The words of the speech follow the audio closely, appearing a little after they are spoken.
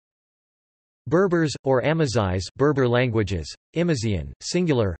Berbers, or Amazigh Berber languages, Imazian,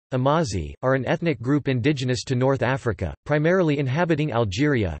 singular, Amazi, are an ethnic group indigenous to North Africa, primarily inhabiting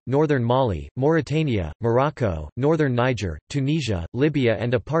Algeria, northern Mali, Mauritania, Morocco, northern Niger, Tunisia, Libya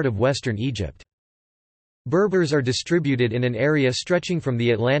and a part of western Egypt. Berbers are distributed in an area stretching from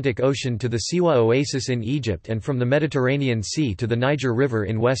the Atlantic Ocean to the Siwa Oasis in Egypt and from the Mediterranean Sea to the Niger River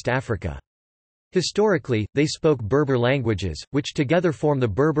in West Africa. Historically, they spoke Berber languages, which together form the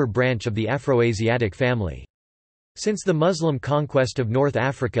Berber branch of the Afroasiatic family. Since the Muslim conquest of North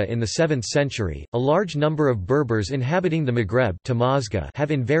Africa in the 7th century, a large number of Berbers inhabiting the Maghreb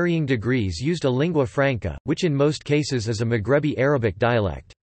have in varying degrees used a lingua franca, which in most cases is a Maghrebi Arabic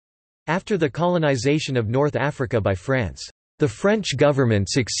dialect. After the colonization of North Africa by France, the French government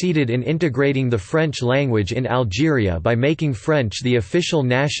succeeded in integrating the French language in Algeria by making French the official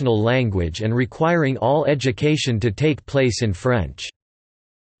national language and requiring all education to take place in French.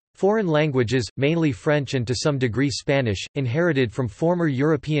 Foreign languages, mainly French and to some degree Spanish, inherited from former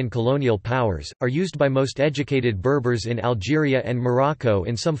European colonial powers, are used by most educated Berbers in Algeria and Morocco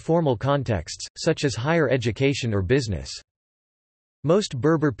in some formal contexts, such as higher education or business. Most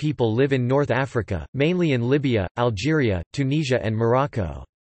Berber people live in North Africa, mainly in Libya, Algeria, Tunisia and Morocco.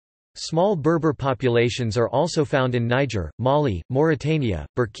 Small Berber populations are also found in Niger, Mali, Mauritania,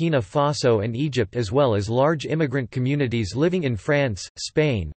 Burkina Faso and Egypt, as well as large immigrant communities living in France,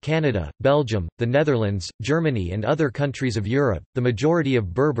 Spain, Canada, Belgium, the Netherlands, Germany and other countries of Europe. The majority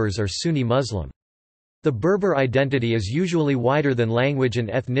of Berbers are Sunni Muslim. The Berber identity is usually wider than language and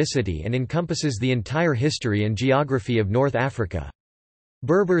ethnicity and encompasses the entire history and geography of North Africa.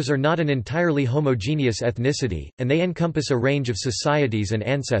 Berbers are not an entirely homogeneous ethnicity, and they encompass a range of societies and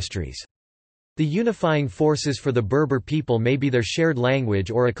ancestries. The unifying forces for the Berber people may be their shared language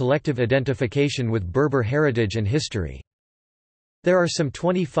or a collective identification with Berber heritage and history. There are some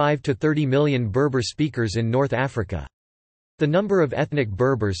 25 to 30 million Berber speakers in North Africa. The number of ethnic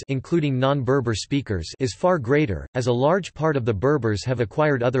Berbers, including non-Berber speakers, is far greater, as a large part of the Berbers have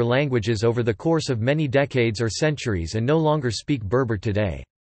acquired other languages over the course of many decades or centuries and no longer speak Berber today.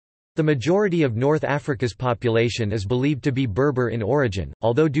 The majority of North Africa's population is believed to be Berber in origin,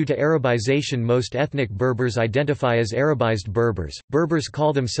 although due to Arabization most ethnic Berbers identify as Arabized Berbers. Berbers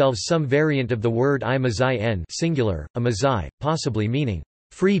call themselves some variant of the word Amazigh singular, Amazigh, possibly meaning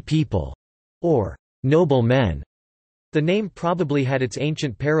free people or noble men. The name probably had its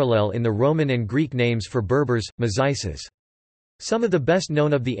ancient parallel in the Roman and Greek names for Berbers, Mazices. Some of the best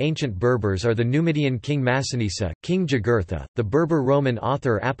known of the ancient Berbers are the Numidian king Massinissa, King Jugurtha, the Berber Roman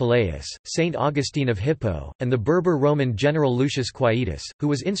author Apuleius, Saint Augustine of Hippo, and the Berber Roman general Lucius Quietus, who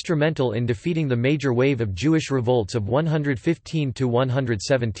was instrumental in defeating the major wave of Jewish revolts of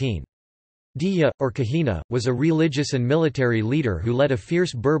 115–117. Diya, or Kahina, was a religious and military leader who led a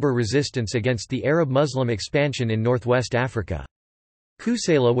fierce Berber resistance against the Arab-Muslim expansion in northwest Africa.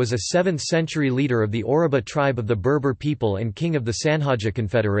 Kusela was a 7th-century leader of the Oruba tribe of the Berber people and king of the Sanhaja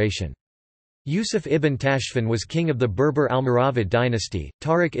Confederation. Yusuf ibn Tashfin was king of the Berber Almoravid dynasty,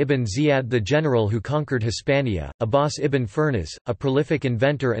 Tariq ibn Ziyad the general who conquered Hispania, Abbas ibn Firnas, a prolific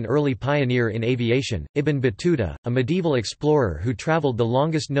inventor and early pioneer in aviation, Ibn Battuta, a medieval explorer who traveled the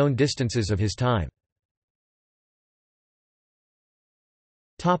longest known distances of his time.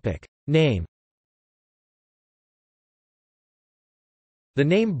 Name. The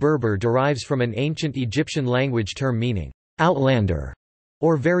name Berber derives from an ancient Egyptian language term meaning outlander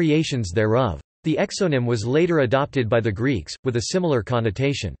or variations thereof. The exonym was later adopted by the Greeks, with a similar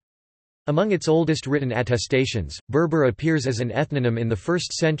connotation. Among its oldest written attestations, Berber appears as an ethnonym in the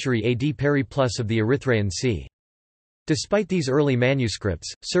 1st century AD Periplus of the Erythraean Sea. Despite these early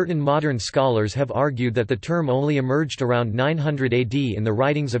manuscripts, certain modern scholars have argued that the term only emerged around 900 AD in the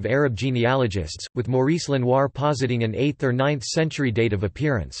writings of Arab genealogists, with Maurice Lenoir positing an 8th or 9th century date of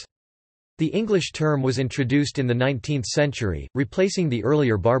appearance. The English term was introduced in the 19th century, replacing the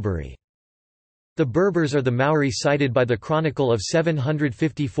earlier Barbary. The Berbers are the Maori cited by the Chronicle of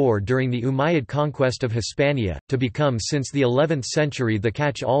 754 during the Umayyad conquest of Hispania, to become since the 11th century the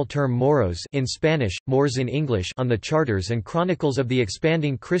catch-all term Moros in Spanish, Moors in English on the charters and chronicles of the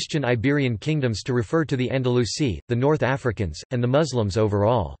expanding Christian Iberian kingdoms to refer to the Andalusi, the North Africans, and the Muslims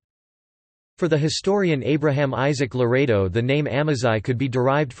overall. For the historian Abraham Isaac Laredo, the name Amazigh could be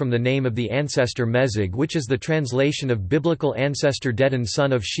derived from the name of the ancestor Mezig, which is the translation of biblical ancestor Dedan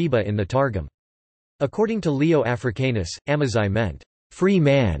son of Sheba in the Targum. According to Leo Africanus, Amazigh meant free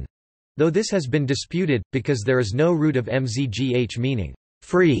man, though this has been disputed, because there is no root of mzgh meaning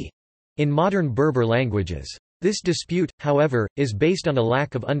free in modern Berber languages. This dispute, however, is based on a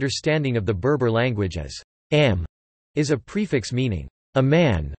lack of understanding of the Berber language, as am is a prefix meaning a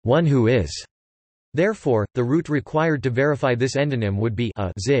man, one who is, Therefore, the root required to verify this endonym would be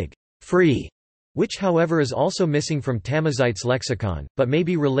a zig free, which however is also missing from Tamazights' lexicon, but may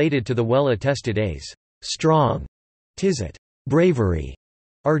be related to the well-attested a's strong, tizit bravery,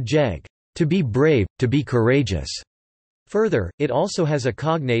 or jeg to be brave, to be courageous. Further, it also has a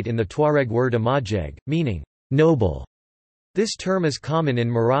cognate in the Tuareg word amajeg, meaning noble. This term is common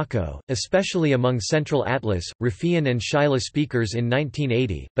in Morocco, especially among Central Atlas, Rifian and Shaila speakers in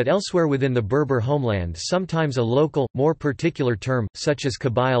 1980, but elsewhere within the Berber homeland sometimes a local, more particular term, such as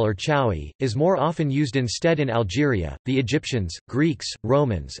Kabyle or Chawi, is more often used instead in Algeria. The Egyptians, Greeks,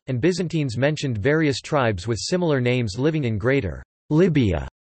 Romans, and Byzantines mentioned various tribes with similar names living in Greater Libya,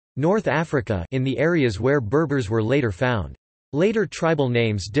 North Africa, in the areas where Berbers were later found. Later tribal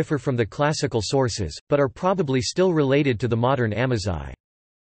names differ from the classical sources, but are probably still related to the modern Amazigh.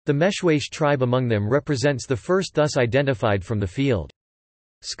 The Meshwaish tribe among them represents the first thus identified from the field.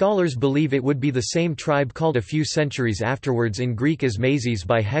 Scholars believe it would be the same tribe called a few centuries afterwards in Greek as Mazes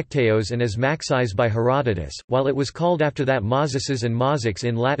by Hectaeos and as Maxis by Herodotus, while it was called after that Mazices and Mazics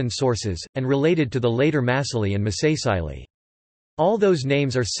in Latin sources, and related to the later Massili and Massaisili. All those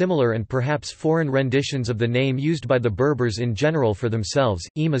names are similar and perhaps foreign renditions of the name used by the Berbers in general for themselves,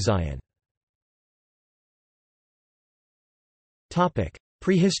 Emazian.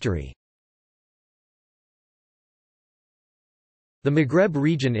 Prehistory. The Maghreb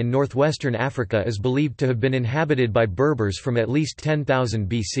region in northwestern Africa is believed to have been inhabited by Berbers from at least 10,000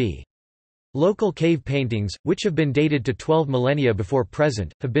 BC. Local cave paintings, which have been dated to 12 millennia before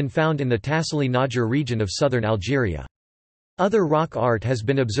present, have been found in the Tassili Najjar region of southern Algeria. Other rock art has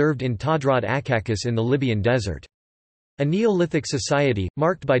been observed in Tadrat Akakis in the Libyan desert. A Neolithic society,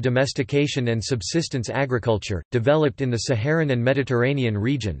 marked by domestication and subsistence agriculture, developed in the Saharan and Mediterranean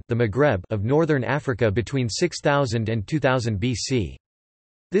region, the Maghreb, of northern Africa between 6000 and 2000 BC.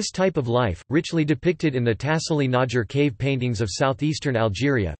 This type of life, richly depicted in the Tassili Najjar cave paintings of southeastern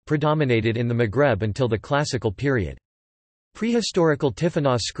Algeria, predominated in the Maghreb until the Classical period. Prehistorical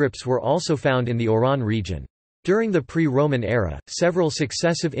Tifinagh scripts were also found in the Oran region. During the pre-Roman era, several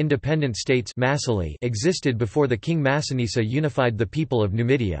successive independent states existed before the king Massinissa unified the people of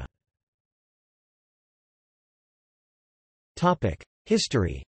Numidia.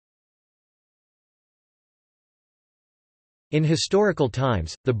 History. In historical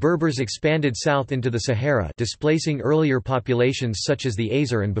times, the Berbers expanded south into the Sahara, displacing earlier populations such as the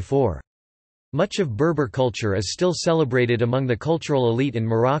Azer and Before. Much of Berber culture is still celebrated among the cultural elite in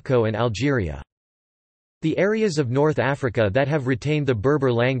Morocco and Algeria. The areas of North Africa that have retained the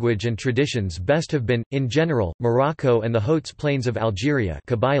Berber language and traditions best have been, in general, Morocco and the Hauts plains of Algeria,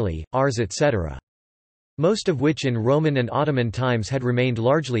 Kabylie, Ars etc. Most of which in Roman and Ottoman times had remained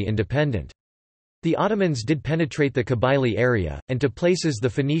largely independent. The Ottomans did penetrate the Kabylie area, and to places the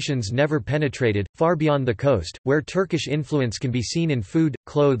Phoenicians never penetrated, far beyond the coast, where Turkish influence can be seen in food,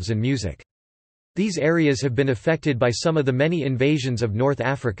 clothes and music. These areas have been affected by some of the many invasions of North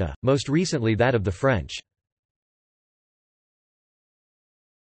Africa, most recently that of the French.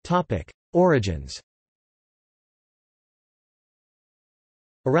 Origins.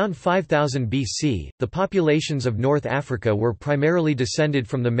 Around 5000 BC, the populations of North Africa were primarily descended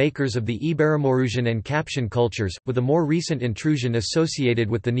from the makers of the Iberomaurusian and Capsian cultures, with a more recent intrusion associated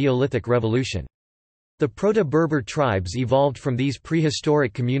with the Neolithic Revolution. The Proto-Berber tribes evolved from these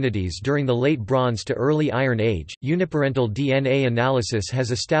prehistoric communities during the Late Bronze to Early Iron Age. Uniparental DNA analysis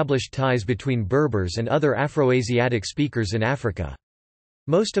has established ties between Berbers and other Afroasiatic speakers in Africa.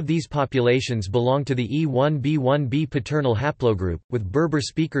 Most of these populations belong to the E1b1b paternal haplogroup, with Berber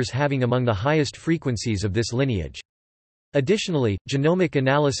speakers having among the highest frequencies of this lineage. Additionally, genomic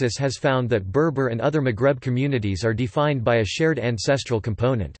analysis has found that Berber and other Maghreb communities are defined by a shared ancestral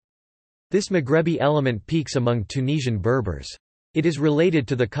component. This Maghrebi element peaks among Tunisian Berbers. It is related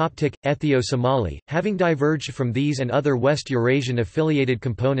to the Coptic, Ethio-Somali, having diverged from these and other West Eurasian affiliated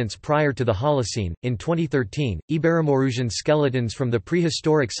components prior to the Holocene. In 2013, Iberomaurusian skeletons from the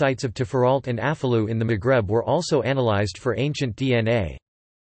prehistoric sites of Tifaralt and Afalou in the Maghreb were also analyzed for ancient DNA.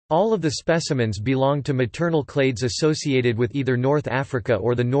 All of the specimens belong to maternal clades associated with either North Africa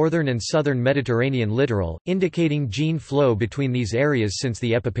or the northern and southern Mediterranean littoral, indicating gene flow between these areas since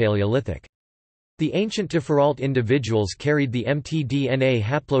the Epipaleolithic. The ancient Tifaralt individuals carried the mtDNA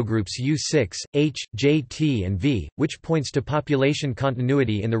haplogroups U6, H, J, T and V, which points to population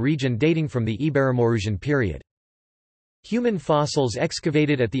continuity in the region dating from the Iberomaurusian period. Human fossils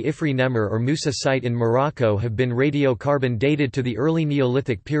excavated at the Ifri Nemr or Musa site in Morocco have been radiocarbon dated to the early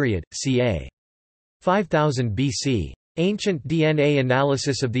Neolithic period, ca. 5000 BC. Ancient DNA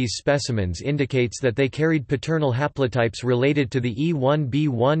analysis of these specimens indicates that they carried paternal haplotypes related to the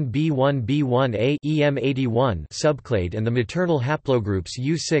E1b1b1b1a EM81 subclade and the maternal haplogroups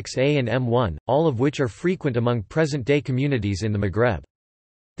U6a and M1, all of which are frequent among present-day communities in the Maghreb.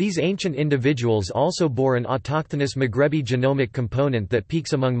 These ancient individuals also bore an autochthonous Maghrebi genomic component that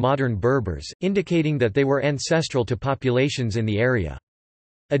peaks among modern Berbers, indicating that they were ancestral to populations in the area.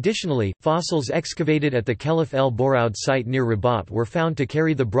 Additionally, fossils excavated at the Khelif el Bouraoud site near Rabat were found to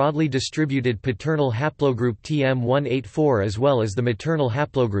carry the broadly distributed paternal haplogroup TM184 as well as the maternal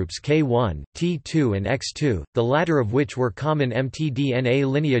haplogroups K1, T2 and X2, the latter of which were common mtDNA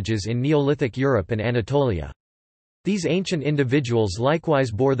lineages in Neolithic Europe and Anatolia. These ancient individuals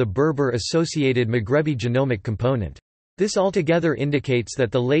likewise bore the Berber-associated Maghrebi genomic component. This altogether indicates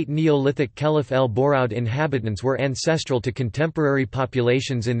that the late Neolithic Khelif el Bouraoud inhabitants were ancestral to contemporary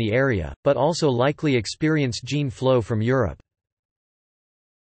populations in the area, but also likely experienced gene flow from Europe.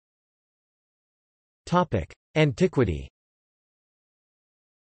 Antiquity.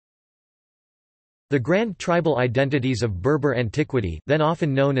 The grand tribal identities of Berber antiquity, then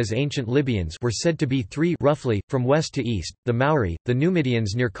often known as ancient Libyans, were said to be three roughly, from west to east: the Mauri, the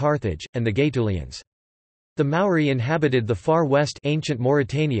Numidians near Carthage, and the Gaetulians. The Mauri inhabited the far west ancient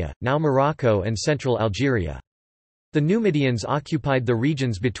Mauritania, now Morocco and central Algeria. The Numidians occupied the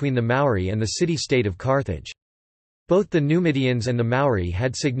regions between the Mauri and the city-state of Carthage. Both the Numidians and the Mauri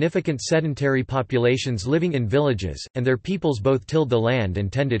had significant sedentary populations living in villages, and their peoples both tilled the land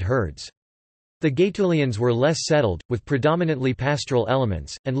and tended herds. The Gaetulians were less settled, with predominantly pastoral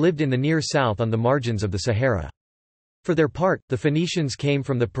elements, and lived in the near south on the margins of the Sahara. For their part, the Phoenicians came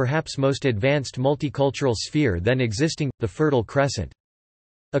from the perhaps most advanced multicultural sphere then existing, the Fertile Crescent.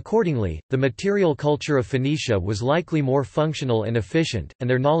 Accordingly, the material culture of Phoenicia was likely more functional and efficient, and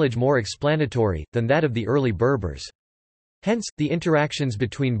their knowledge more explanatory, than that of the early Berbers. Hence, the interactions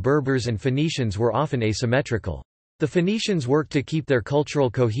between Berbers and Phoenicians were often asymmetrical. The Phoenicians worked to keep their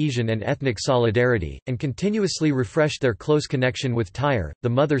cultural cohesion and ethnic solidarity, and continuously refreshed their close connection with Tyre, the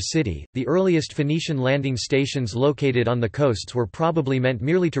mother city. The earliest Phoenician landing stations located on the coasts were probably meant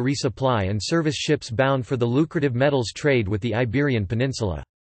merely to resupply and service ships bound for the lucrative metals trade with the Iberian Peninsula.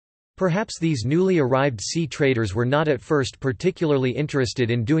 Perhaps these newly arrived sea traders were not at first particularly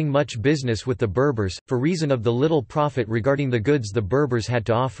interested in doing much business with the Berbers, for reason of the little profit regarding the goods the Berbers had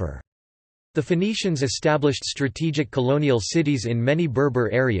to offer. The Phoenicians established strategic colonial cities in many Berber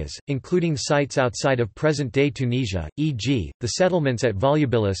areas, including sites outside of present-day Tunisia, e.g., the settlements at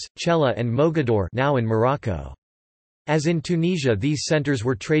Volubilis, Chella and Mogador, now in Morocco. As in Tunisia, these centers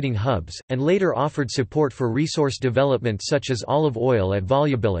were trading hubs, and later offered support for resource development such as olive oil at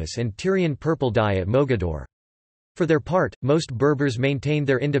Volubilis and Tyrian purple dye at Mogador. For their part, most Berbers maintained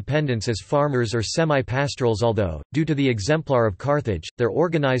their independence as farmers or semi-pastorals, although, due to the exemplar of Carthage, their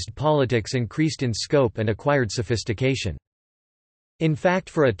organized politics increased in scope and acquired sophistication. In fact,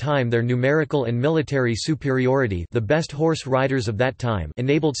 for a time their numerical and military superiority, the best horse riders of that time,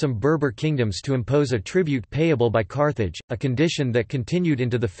 enabled some Berber kingdoms to impose a tribute payable by Carthage, a condition that continued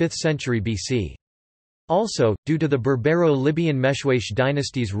into the 5th century BC. Also, due to the Berbero-Libyan Meshwash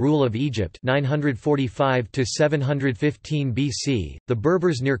dynasty's rule of Egypt 945–715 BC, the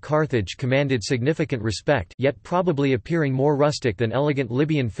Berbers near Carthage commanded significant respect, yet probably appearing more rustic than elegant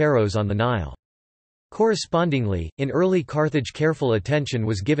Libyan pharaohs on the Nile. Correspondingly, in early Carthage careful attention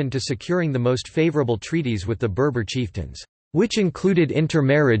was given to securing the most favorable treaties with the Berber chieftains, which included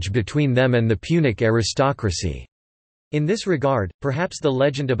intermarriage between them and the Punic aristocracy. In this regard, perhaps the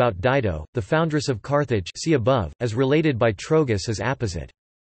legend about Dido, the foundress of Carthage, see above, as related by Trogus, is apposite.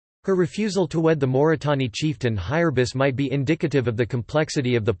 Her refusal to wed the Mauritani chieftain Hyarbus might be indicative of the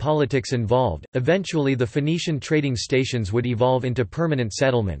complexity of the politics involved. Eventually, the Phoenician trading stations would evolve into permanent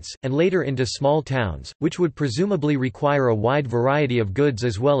settlements, and later into small towns, which would presumably require a wide variety of goods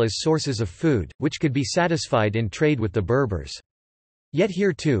as well as sources of food, which could be satisfied in trade with the Berbers. Yet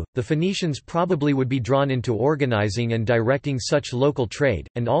here too, the Phoenicians probably would be drawn into organizing and directing such local trade,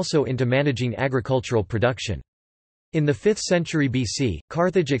 and also into managing agricultural production. In the 5th century BC,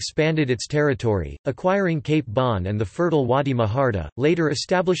 Carthage expanded its territory, acquiring Cape Bon and the fertile Wadi Maharda, later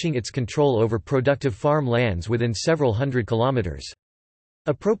establishing its control over productive farm lands within several hundred kilometers.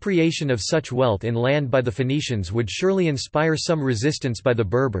 Appropriation of such wealth in land by the Phoenicians would surely inspire some resistance by the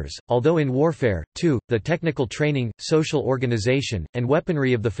Berbers, although in warfare, too, the technical training, social organization, and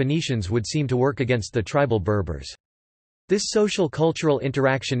weaponry of the Phoenicians would seem to work against the tribal Berbers. This social-cultural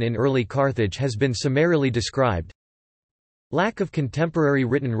interaction in early Carthage has been summarily described. Lack of contemporary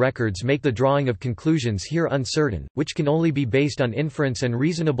written records make the drawing of conclusions here uncertain, which can only be based on inference and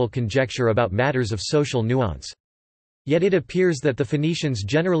reasonable conjecture about matters of social nuance. Yet it appears that the Phoenicians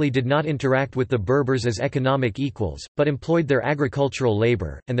generally did not interact with the Berbers as economic equals, but employed their agricultural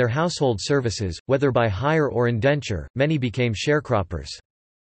labor, and their household services, whether by hire or indenture. Many became sharecroppers.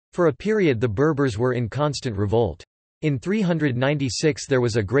 For a period the Berbers were in constant revolt. In 396 there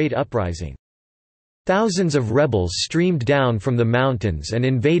was a great uprising. Thousands of rebels streamed down from the mountains and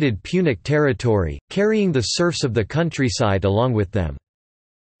invaded Punic territory, carrying the serfs of the countryside along with them.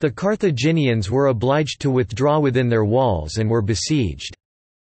 The Carthaginians were obliged to withdraw within their walls and were besieged.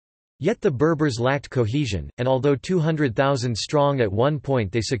 Yet the Berbers lacked cohesion, and although 200,000 strong at one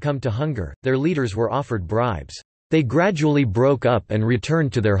point they succumbed to hunger, their leaders were offered bribes. They gradually broke up and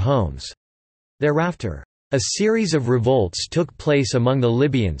returned to their homes. Thereafter, a series of revolts took place among the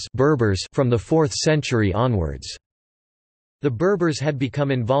Libyans Berbers from the 4th century onwards. The Berbers had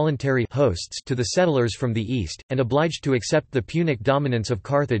become involuntary hosts to the settlers from the east, and obliged to accept the Punic dominance of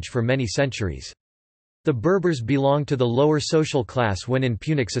Carthage for many centuries. The Berbers belonged to the lower social class when in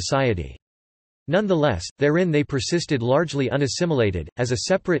Punic society. Nonetheless, therein they persisted largely unassimilated, as a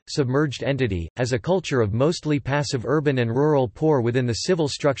separate, submerged entity, as a culture of mostly passive urban and rural poor within the civil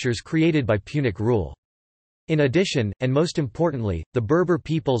structures created by Punic rule. In addition, and most importantly, the Berber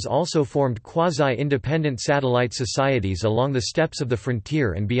peoples also formed quasi-independent satellite societies along the steppes of the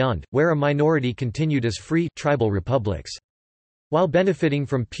frontier and beyond, where a minority continued as free, tribal republics. While benefiting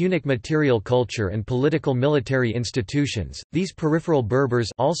from Punic material culture and political military institutions, these peripheral Berbers,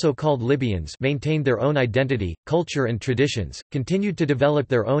 also called Libyans, maintained their own identity, culture and traditions, continued to develop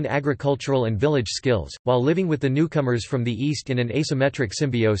their own agricultural and village skills, while living with the newcomers from the east in an asymmetric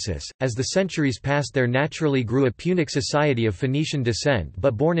symbiosis. As the centuries passed, there naturally grew a Punic society of Phoenician descent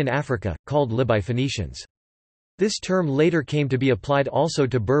but born in Africa, called Libyc Phoenicians. This term later came to be applied also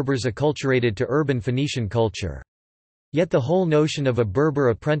to Berbers acculturated to urban Phoenician culture. Yet the whole notion of a Berber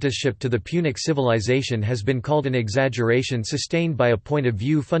apprenticeship to the Punic civilization has been called an exaggeration sustained by a point of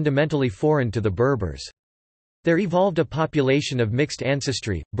view fundamentally foreign to the Berbers. There evolved a population of mixed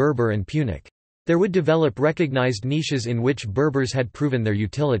ancestry, Berber and Punic. There would develop recognized niches in which Berbers had proven their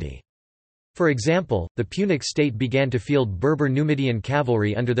utility. For example, the Punic state began to field Berber Numidian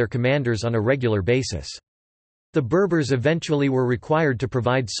cavalry under their commanders on a regular basis. The Berbers eventually were required to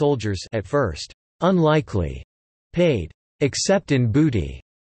provide soldiers at first unlikely paid, except in booty,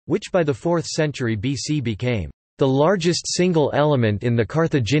 which by the 4th century BC became the largest single element in the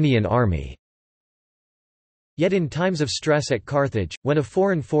Carthaginian army. Yet in times of stress at Carthage, when a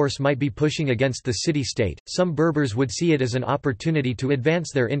foreign force might be pushing against the city-state, some Berbers would see it as an opportunity to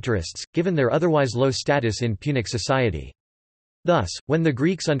advance their interests, given their otherwise low status in Punic society. Thus, when the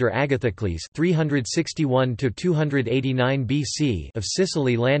Greeks under Agathocles 361–289 BC of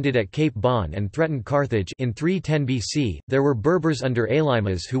Sicily landed at Cape Bon and threatened Carthage in 310 BC, there were Berbers under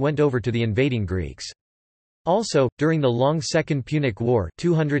Elymas who went over to the invading Greeks. Also, during the long Second Punic War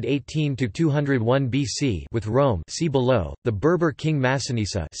 218–201 BC with Rome, see below, the Berber king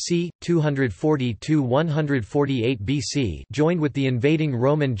Massinissa c. 240–148 BC joined with the invading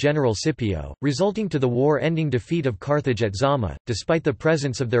Roman general Scipio, resulting to the war-ending defeat of Carthage at Zama, despite the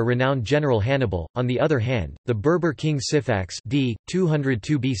presence of their renowned general Hannibal. On the other hand, the Berber king Syphax d.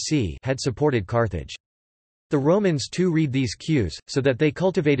 202 BC had supported Carthage. The Romans too read these cues, so that they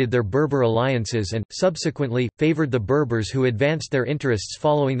cultivated their Berber alliances and, subsequently, favored the Berbers who advanced their interests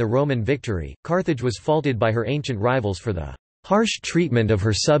following the Roman victory. Carthage was faulted by her ancient rivals for the harsh treatment of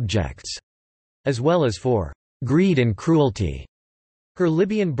her subjects, as well as for greed and cruelty. Her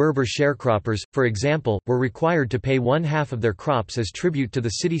Libyan Berber sharecroppers, for example, were required to pay 1/2 of their crops as tribute to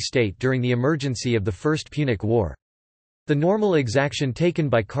the city-state during the emergency of the First Punic War. The normal exaction taken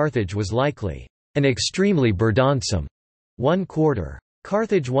by Carthage was likely an extremely burdensome 1/4.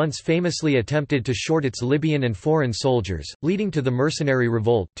 Carthage once famously attempted to short its Libyan and foreign soldiers, leading to the mercenary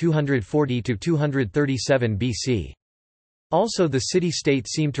revolt 240–237 BC. Also the city-state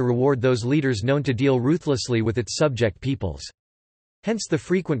seemed to reward those leaders known to deal ruthlessly with its subject peoples. Hence the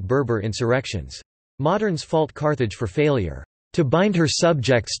frequent Berber insurrections. Moderns fault Carthage for failure to bind her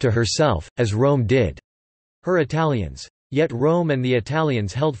subjects to herself, as Rome did her Italians. Yet Rome and the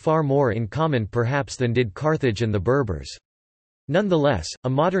Italians held far more in common perhaps than did Carthage and the Berbers. Nonetheless, a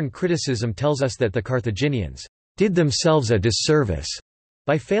modern criticism tells us that the Carthaginians did themselves a disservice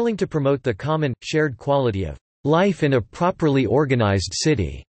by failing to promote the common, shared quality of life in a properly organized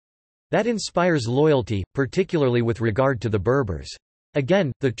city that inspires loyalty, particularly with regard to the Berbers.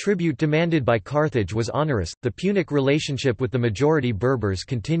 Again, the tribute demanded by Carthage was onerous. The Punic relationship with the majority Berbers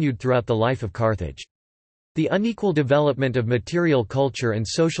continued throughout the life of Carthage. The unequal development of material culture and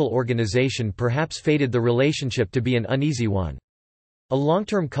social organization perhaps fated the relationship to be an uneasy one. A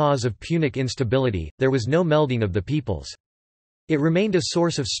long-term cause of Punic instability, there was no melding of the peoples. It remained a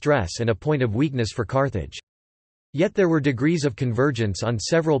source of stress and a point of weakness for Carthage. Yet there were degrees of convergence on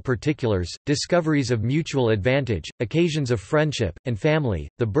several particulars, discoveries of mutual advantage, occasions of friendship, and family.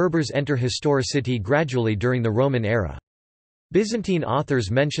 The Berbers enter historicity gradually during the Roman era. Byzantine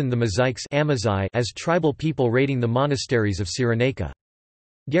authors mention the Mozaics as tribal people raiding the monasteries of Cyrenaica.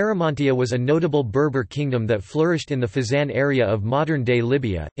 Garamantia was a notable Berber kingdom that flourished in the Fezzan area of modern-day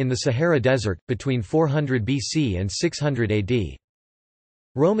Libya, in the Sahara Desert, between 400 BC and 600 AD.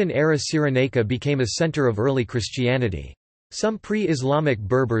 Roman-era Cyrenaica became a center of early Christianity. Some pre-Islamic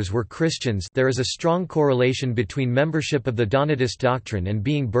Berbers were Christians. There is a strong correlation between membership of the Donatist doctrine and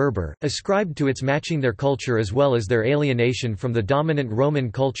being Berber, ascribed to its matching their culture as well as their alienation from the dominant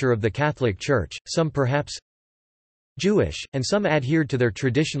Roman culture of the Catholic Church, some perhaps Jewish, and some adhered to their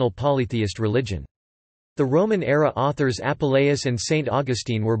traditional polytheist religion. The Roman-era authors Apuleius and Saint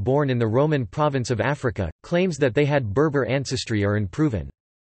Augustine were born in the Roman province of Africa. Claims that they had Berber ancestry are unproven.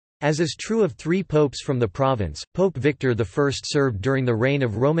 As is true of three popes from the province, Pope Victor I served during the reign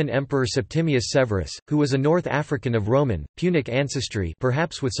of Roman Emperor Septimius Severus, who was a North African of Roman, Punic ancestry,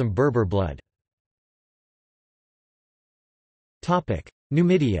 perhaps with some Berber blood.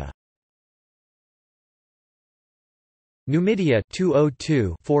 Numidia. Numidia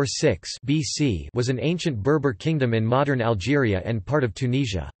 202–46 BC was an ancient Berber kingdom in modern Algeria and part of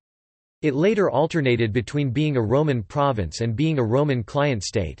Tunisia. It later alternated between being a Roman province and being a Roman client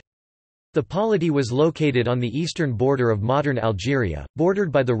state. The polity was located on the eastern border of modern Algeria,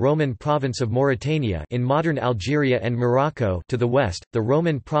 bordered by the Roman province of Mauritania in modern Algeria and Morocco to the west, the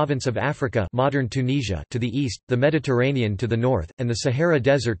Roman province of Africa modern Tunisia to the east, the Mediterranean to the north, and the Sahara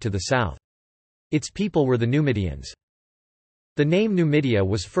Desert to the south. Its people were the Numidians. The name Numidia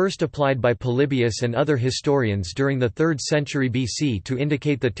was first applied by Polybius and other historians during the 3rd century BC to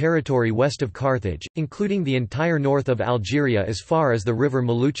indicate the territory west of Carthage, including the entire north of Algeria as far as the river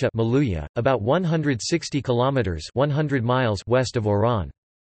Maluya, about 160 kilometers (100 miles) west of Oran.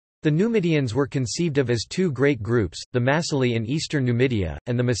 The Numidians were conceived of as two great groups, the Massili in eastern Numidia,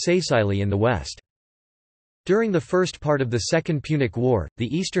 and the Massaicili in the west. During the first part of the Second Punic War, the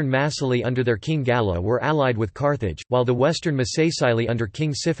eastern Massili under their king Galla were allied with Carthage, while the western Massaicili under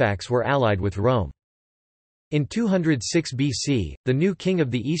king Syphax were allied with Rome. In 206 BC, the new king of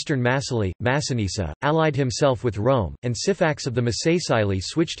the eastern Massili, Massinissa, allied himself with Rome, and Syphax of the Massaicili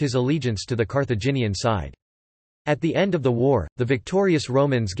switched his allegiance to the Carthaginian side. At the end of the war, the victorious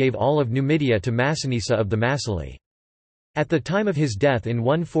Romans gave all of Numidia to Massinissa of the Massili. At the time of his death in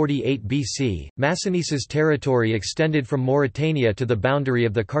 148 BC, Massinissa's territory extended from Mauritania to the boundary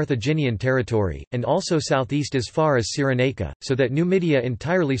of the Carthaginian territory, and also southeast as far as Cyrenaica, so that Numidia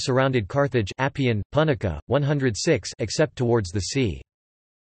entirely surrounded Carthage Appian, Punica, 106 except towards the sea.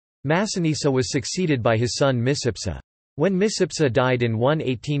 Massinissa was succeeded by his son Micipsa. When Micipsa died in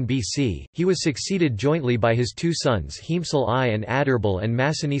 118 BC, he was succeeded jointly by his two sons Himsil I and Adherbal and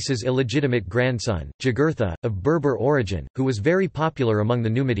Massinissa's illegitimate grandson, Jugurtha, of Berber origin, who was very popular among the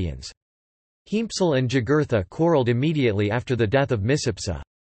Numidians. Himsil and Jugurtha quarrelled immediately after the death of Micipsa.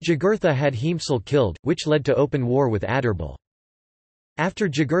 Jugurtha had Himsil killed, which led to open war with Adherbal. After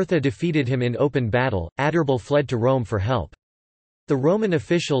Jugurtha defeated him in open battle, Adherbal fled to Rome for help. The Roman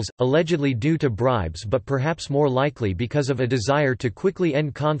officials, allegedly due to bribes but perhaps more likely because of a desire to quickly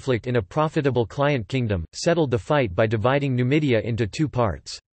end conflict in a profitable client kingdom, settled the fight by dividing Numidia into two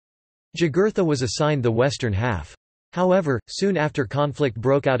parts. Jugurtha was assigned the western half. However, soon after conflict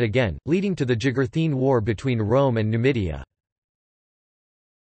broke out again, leading to the Jugurthine War between Rome and Numidia.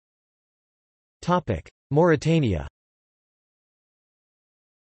 Mauritania.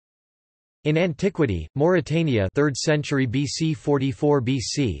 In antiquity, Mauritania 3rd century BC 44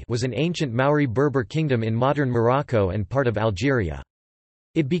 BC was an ancient Maori Berber kingdom in modern Morocco and part of Algeria.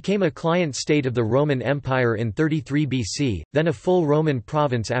 It became a client state of the Roman Empire in 33 BC, then a full Roman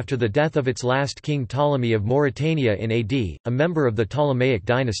province after the death of its last king Ptolemy of Mauritania in AD, a member of the Ptolemaic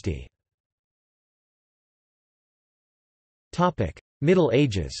dynasty. Middle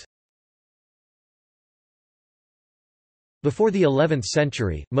Ages. Before the 11th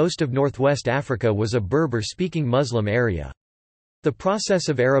century, most of northwest Africa was a Berber-speaking Muslim area. The process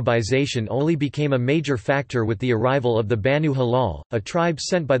of Arabization only became a major factor with the arrival of the Banu Hilal, a tribe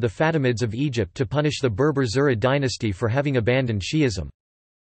sent by the Fatimids of Egypt to punish the Berber Zirid dynasty for having abandoned Shi'ism.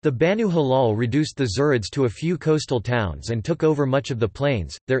 The Banu Hilal reduced the Zirids to a few coastal towns and took over much of the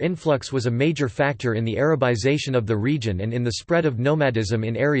plains. Their influx was a major factor in the Arabization of the region and in the spread of nomadism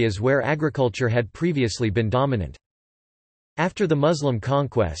in areas where agriculture had previously been dominant. After the Muslim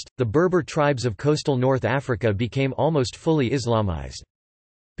conquest, the Berber tribes of coastal North Africa became almost fully Islamized.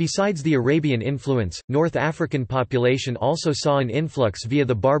 Besides the Arabian influence, North African population also saw an influx via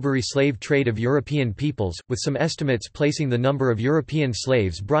the Barbary slave trade of European peoples, with some estimates placing the number of European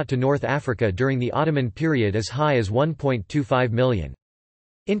slaves brought to North Africa during the Ottoman period as high as 1.25 million.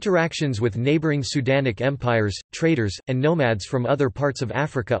 Interactions with neighboring Sudanic empires, traders, and nomads from other parts of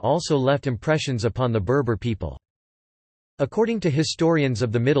Africa also left impressions upon the Berber people. According to historians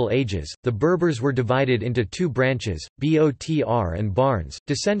of the Middle Ages, the Berbers were divided into two branches, Botr and Barnes,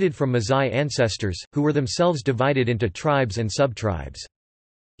 descended from Mazai ancestors, who were themselves divided into tribes and sub-tribes.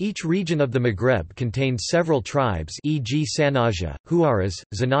 Each region of the Maghreb contained several tribes, e.g. Sanaja, Huaraz,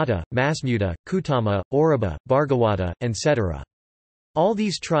 Zanata, Masmuda, Kutama, Oriba, Bargawata, etc. All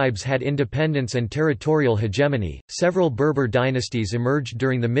these tribes had independence and territorial hegemony. Several Berber dynasties emerged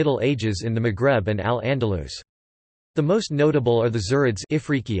during the Middle Ages in the Maghreb and Al-Andalus. The most notable are the Zirids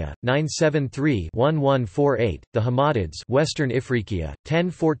Ifriqiya, 973-1148, the Hammadids Western Ifriqiya,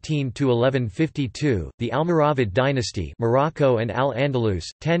 1014–1152, the Almoravid dynasty Morocco and Al-Andalus,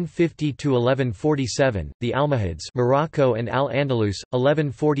 1050–1147, the Almohads Morocco and Al-Andalus,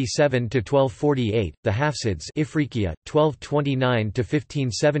 1147–1248, the Hafsids Ifriqiya,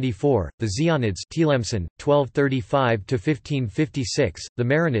 1229–1574, the Zionids Tlemcen, 1235–1556, the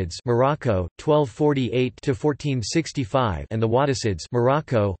Marinids Morocco, 1248–1460, and the Wattasids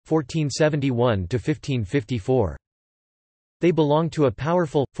Morocco, 1471–1554. They belonged to a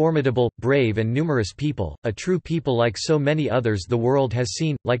powerful, formidable, brave and numerous people, a true people like so many others the world has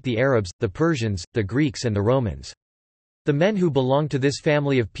seen, like the Arabs, the Persians, the Greeks and the Romans. The men who belong to this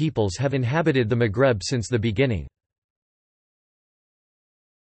family of peoples have inhabited the Maghreb since the beginning.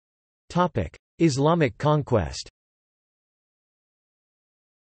 Islamic conquest.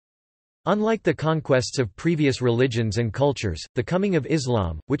 Unlike the conquests of previous religions and cultures, the coming of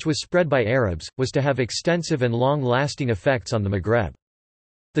Islam, which was spread by Arabs, was to have extensive and long-lasting effects on the Maghreb.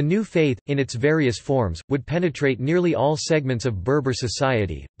 The new faith, in its various forms, would penetrate nearly all segments of Berber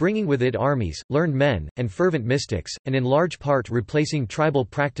society, bringing with it armies, learned men, and fervent mystics, and in large part replacing tribal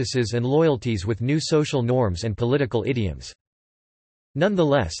practices and loyalties with new social norms and political idioms.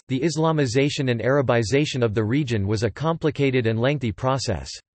 Nonetheless, the Islamization and Arabization of the region was a complicated and lengthy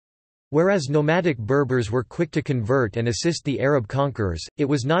process. Whereas nomadic Berbers were quick to convert and assist the Arab conquerors, it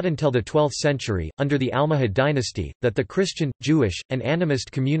was not until the 12th century, under the Almohad dynasty, that the Christian, Jewish, and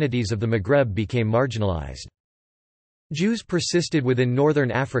animist communities of the Maghreb became marginalized. Jews persisted within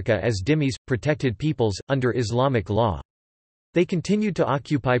northern Africa as dhimmis, protected peoples, under Islamic law. They continued to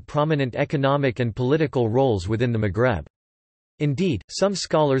occupy prominent economic and political roles within the Maghreb. Indeed, some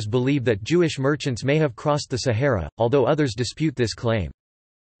scholars believe that Jewish merchants may have crossed the Sahara, although others dispute this claim.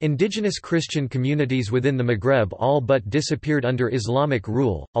 Indigenous Christian communities within the Maghreb all but disappeared under Islamic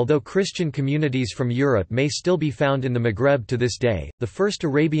rule, although Christian communities from Europe may still be found in the Maghreb to this day. The first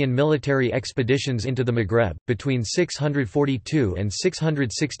Arabian military expeditions into the Maghreb, between 642 and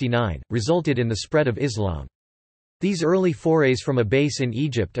 669, resulted in the spread of Islam. These early forays from a base in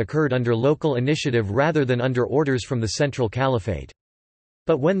Egypt occurred under local initiative rather than under orders from the central caliphate.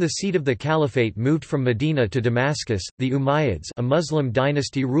 But when the seat of the caliphate moved from Medina to Damascus, the Umayyads, a Muslim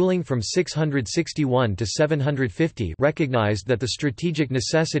dynasty ruling from 661 to 750, recognized that the strategic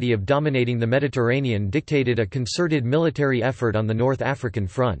necessity of dominating the Mediterranean dictated a concerted military effort on the North African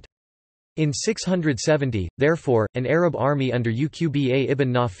front. In 670, therefore, an Arab army under Uqba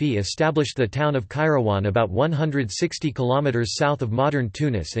ibn Nafi established the town of Kairouan about 160 kilometers south of modern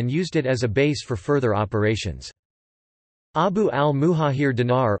Tunis and used it as a base for further operations. Abu al-Muhajir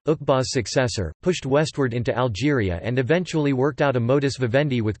Dinar, Uqba's successor, pushed westward into Algeria and eventually worked out a modus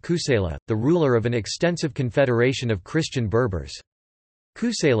vivendi with Kusayla, the ruler of an extensive confederation of Christian Berbers.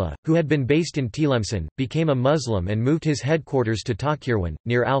 Kusayla, who had been based in Tlemcen, became a Muslim and moved his headquarters to Taqirwan,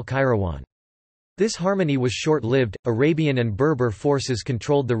 near al-Kairouan. This harmony was short-lived. Arabian and Berber forces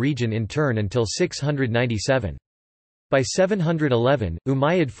controlled the region in turn until 697. By 711,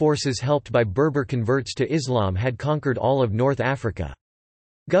 Umayyad forces helped by Berber converts to Islam had conquered all of North Africa.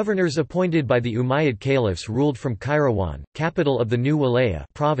 Governors appointed by the Umayyad caliphs ruled from Kairouan, capital of the new Walaya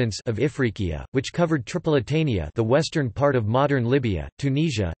province of Ifriqiya, which covered Tripolitania, the western part of modern Libya,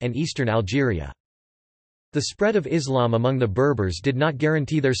 Tunisia, and eastern Algeria. The spread of Islam among the Berbers did not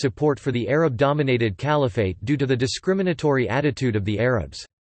guarantee their support for the Arab-dominated caliphate due to the discriminatory attitude of the Arabs.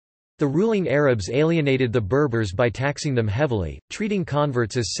 The ruling Arabs alienated the Berbers by taxing them heavily, treating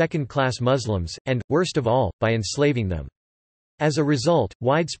converts as second-class Muslims, and, worst of all, by enslaving them. As a result,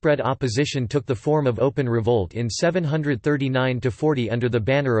 widespread opposition took the form of open revolt in 739–40 under the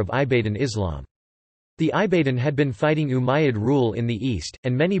banner of Ibadan Islam. The Ibadan had been fighting Umayyad rule in the east,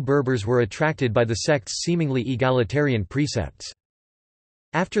 and many Berbers were attracted by the sect's seemingly egalitarian precepts.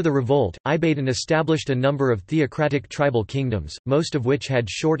 After the revolt, Ibadan established a number of theocratic tribal kingdoms, most of which had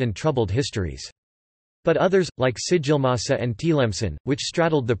short and troubled histories. But others, like Sijilmasa and Tlemcen, which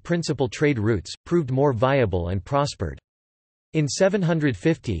straddled the principal trade routes, proved more viable and prospered. In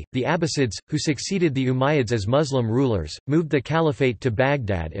 750, the Abbasids, who succeeded the Umayyads as Muslim rulers, moved the caliphate to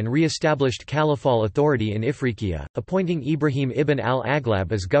Baghdad and re-established caliphal authority in Ifriqiya, appointing Ibrahim ibn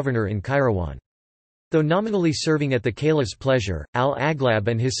al-Aghlab as governor in Kairouan. Though nominally serving at the caliph's pleasure, al-Aghlab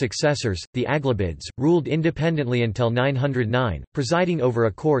and his successors, the Aghlabids, ruled independently until 909, presiding over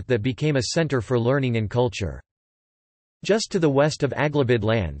a court that became a center for learning and culture. Just to the west of Aghlabid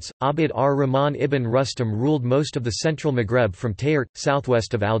lands, Abd ar-Rahman ibn Rustam ruled most of the central Maghreb from Tayert,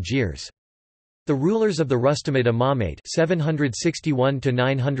 southwest of Algiers. The rulers of the Rustamid Imamate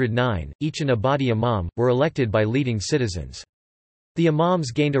 761–909, each an Abadi imam, were elected by leading citizens. The imams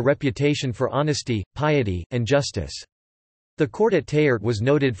gained a reputation for honesty, piety, and justice. The court at Tayert was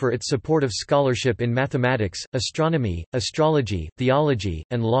noted for its support of scholarship in mathematics, astronomy, astrology, theology,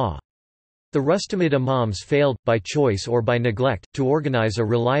 and law. The Rustamid imams failed, by choice or by neglect, to organize a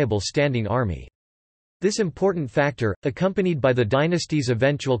reliable standing army. This important factor, accompanied by the dynasty's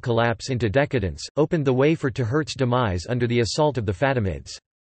eventual collapse into decadence, opened the way for Tahert's demise under the assault of the Fatimids.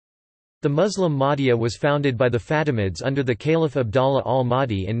 The Muslim Mahdiya was founded by the Fatimids under the Caliph Abdallah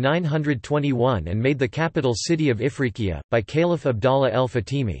al-Mahdi in 921 and made the capital city of Ifriqiya, by Caliph Abdallah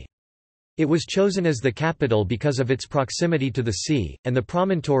el-Fatimi. It was chosen as the capital because of its proximity to the sea, and the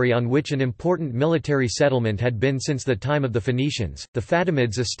promontory on which an important military settlement had been since the time of the Phoenicians. The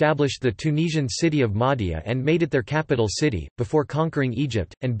Fatimids established the Tunisian city of Mahdiya and made it their capital city, before conquering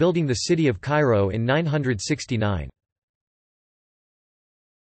Egypt, and building the city of Cairo in 969.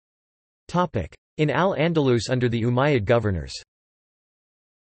 In Al-Andalus under the Umayyad governors.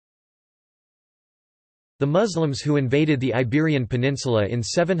 The Muslims who invaded the Iberian Peninsula in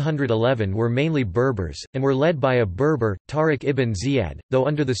 711 were mainly Berbers, and were led by a Berber, Tariq ibn Ziyad, though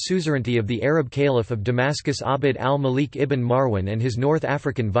under the suzerainty of the Arab Caliph of Damascus Abd al-Malik ibn Marwan and his North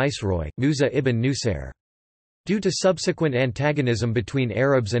African viceroy, Musa ibn Nusair. Due to subsequent antagonism between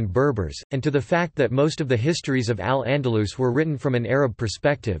Arabs and Berbers, and to the fact that most of the histories of Al-Andalus were written from an Arab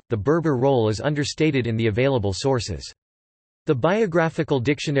perspective, the Berber role is understated in the available sources. The biographical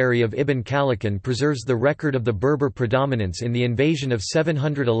dictionary of Ibn Khaldun preserves the record of the Berber predominance in the invasion of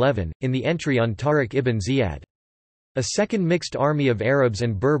 711, in the entry on Tariq ibn Ziyad. A second mixed army of Arabs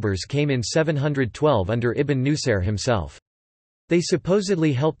and Berbers came in 712 under Ibn Nusair himself. They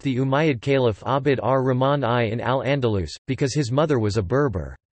supposedly helped the Umayyad Caliph Abd ar-Rahman I in Al-Andalus, because his mother was a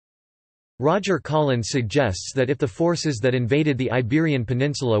Berber. Roger Collins suggests that if the forces that invaded the Iberian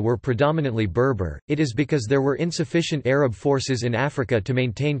Peninsula were predominantly Berber, it is because there were insufficient Arab forces in Africa to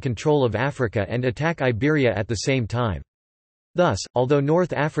maintain control of Africa and attack Iberia at the same time. Thus, although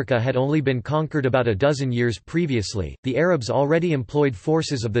North Africa had only been conquered about a dozen years previously, the Arabs already employed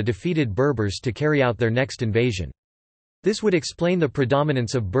forces of the defeated Berbers to carry out their next invasion. This would explain the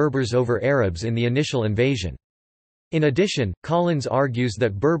predominance of Berbers over Arabs in the initial invasion. In addition, Collins argues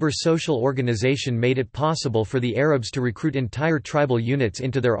that Berber social organization made it possible for the Arabs to recruit entire tribal units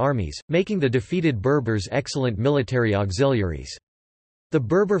into their armies, making the defeated Berbers excellent military auxiliaries. The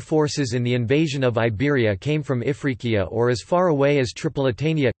Berber forces in the invasion of Iberia came from Ifriqiya or as far away as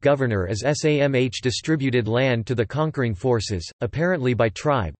Tripolitania, governor as Samh distributed land to the conquering forces, apparently by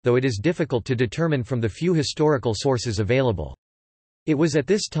tribe, though it is difficult to determine from the few historical sources available. It was at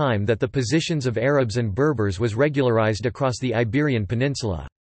this time that the positions of Arabs and Berbers was regularized across the Iberian Peninsula.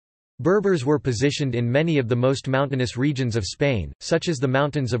 Berbers were positioned in many of the most mountainous regions of Spain, such as the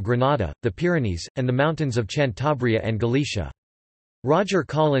mountains of Granada, the Pyrenees, and the mountains of Cantabria and Galicia. Roger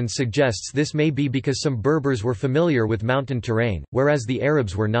Collins suggests this may be because some Berbers were familiar with mountain terrain, whereas the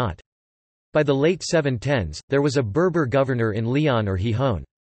Arabs were not. By the late 710s, there was a Berber governor in Leon or Gijón.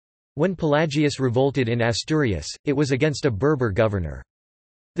 When Pelagius revolted in Asturias, it was against a Berber governor.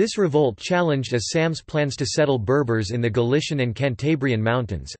 This revolt challenged Sam's plans to settle Berbers in the Galician and Cantabrian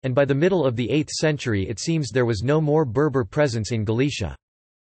mountains, and by the middle of the 8th century it seems there was no more Berber presence in Galicia.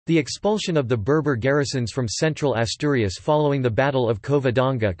 The expulsion of the Berber garrisons from central Asturias following the Battle of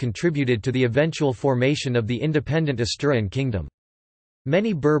Covadonga contributed to the eventual formation of the independent Asturian kingdom.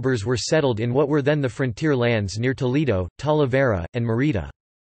 Many Berbers were settled in what were then the frontier lands near Toledo, Talavera, and Merida.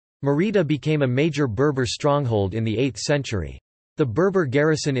 Merida became a major Berber stronghold in the 8th century. The Berber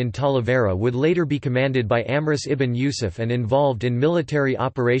garrison in Talavera would later be commanded by Amrus ibn Yusuf and involved in military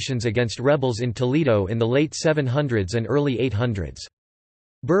operations against rebels in Toledo in the late 700s and early 800s.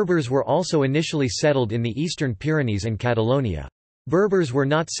 Berbers were also initially settled in the eastern Pyrenees and Catalonia. Berbers were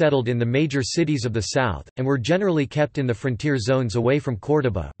not settled in the major cities of the south, and were generally kept in the frontier zones away from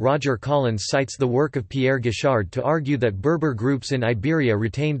Córdoba. Roger Collins cites the work of Pierre Guichard to argue that Berber groups in Iberia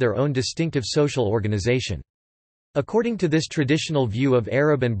retained their own distinctive social organization. According to this traditional view of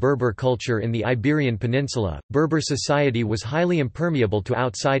Arab and Berber culture in the Iberian Peninsula, Berber society was highly impermeable to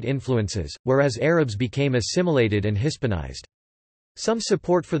outside influences, whereas Arabs became assimilated and Hispanized. Some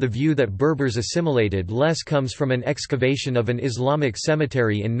support for the view that Berbers assimilated less comes from an excavation of an Islamic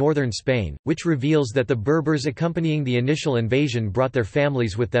cemetery in northern Spain, which reveals that the Berbers accompanying the initial invasion brought their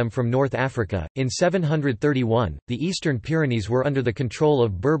families with them from North Africa. In 731, the Eastern Pyrenees were under the control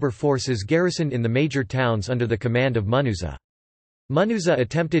of Berber forces garrisoned in the major towns under the command of Munuza. Munuza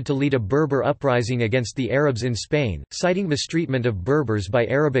attempted to lead a Berber uprising against the Arabs in Spain, citing mistreatment of Berbers by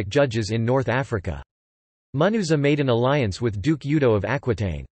Arabic judges in North Africa. Munuza made an alliance with Duke Udo of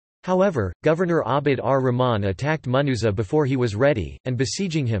Aquitaine. However, Governor Abd ar-Rahman attacked Munuza before he was ready, and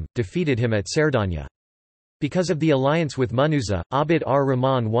besieging him, defeated him at Cerdaña. Because of the alliance with Munuza, Abd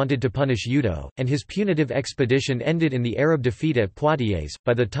ar-Rahman wanted to punish Udo, and his punitive expedition ended in the Arab defeat at Poitiers.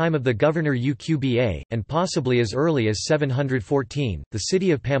 By the time of the governor Uqba, and possibly as early as 714, the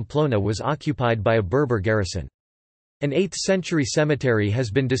city of Pamplona was occupied by a Berber garrison. An 8th-century cemetery has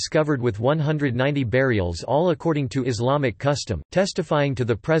been discovered with 190 burials, all according to Islamic custom, testifying to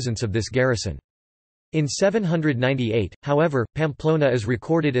the presence of this garrison. In 798, however, Pamplona is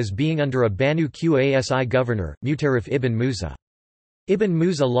recorded as being under a Banu Qasi governor, Mutarif ibn Musa. Ibn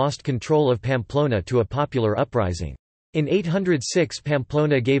Musa lost control of Pamplona to a popular uprising. In 806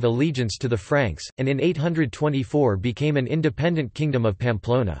 Pamplona gave allegiance to the Franks, and in 824 became an independent kingdom of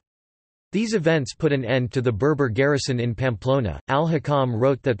Pamplona. These events put an end to the Berber garrison in Pamplona. Al-Hakam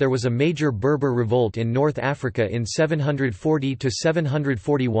wrote that there was a major Berber revolt in North Africa in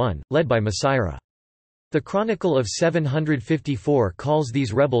 740–741, led by Masira. The Chronicle of 754 calls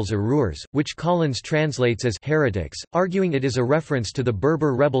these rebels Arurs, which Collins translates as heretics, arguing it is a reference to the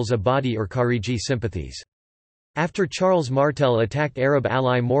Berber rebels' Abadi or Khariji sympathies. After Charles Martel attacked Arab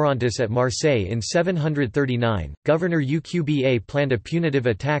ally Maurontus at Marseille in 739, Governor Uqba planned a punitive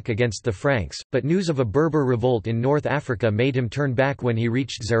attack against the Franks, but news of a Berber revolt in North Africa made him turn back when he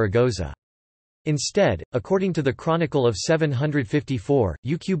reached Zaragoza. Instead, according to the Chronicle of 754,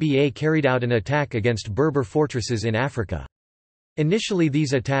 Uqba carried out an attack against Berber fortresses in Africa. Initially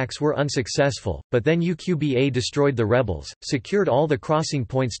these attacks were unsuccessful, but then Uqba destroyed the rebels, secured all the crossing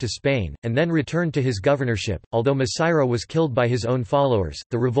points to Spain, and then returned to his governorship. Although Masira was killed by his own followers,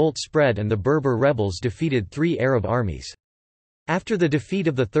 the revolt spread and the Berber rebels defeated 3 Arab armies. After the defeat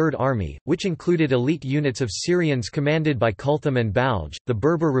of the Third Army, which included elite units of Syrians commanded by Kulthum and Balj, the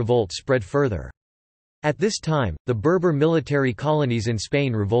Berber revolt spread further. At this time, the Berber military colonies in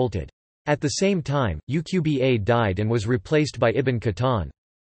Spain revolted. At the same time, Uqba died and was replaced by Ibn Qahtan.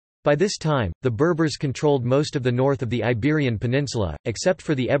 By this time, the Berbers controlled most of the north of the Iberian Peninsula, except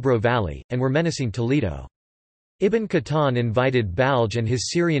for the Ebro Valley, and were menacing Toledo. Ibn Qahtan invited Balj and his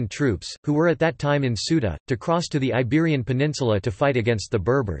Syrian troops, who were at that time in Ceuta, to cross to the Iberian Peninsula to fight against the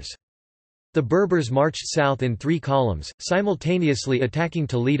Berbers. The Berbers marched south in 3 columns, simultaneously attacking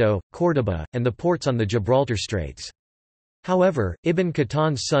Toledo, Córdoba, and the ports on the Gibraltar Straits. However, Ibn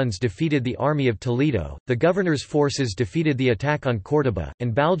Qahtan's sons defeated the army of Toledo, the governor's forces defeated the attack on Córdoba,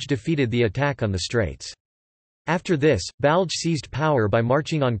 and Balj defeated the attack on the Straits. After this, Balj seized power by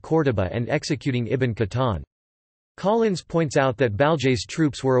marching on Córdoba and executing Ibn Qahtan. Collins points out that Balj's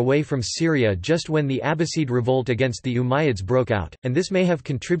troops were away from Syria just when the Abbasid revolt against the Umayyads broke out, and this may have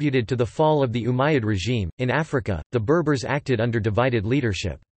contributed to the fall of the Umayyad regime. In Africa, the Berbers acted under divided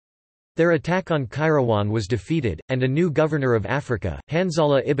leadership. Their attack on Kairouan was defeated, and a new governor of Africa,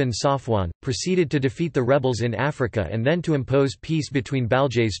 Hanzala ibn Safwan, proceeded to defeat the rebels in Africa and then to impose peace between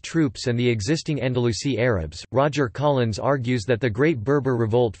Balj's troops and the existing Andalusi Arabs. Roger Collins argues that the Great Berber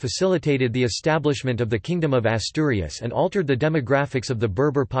Revolt facilitated the establishment of the Kingdom of Asturias and altered the demographics of the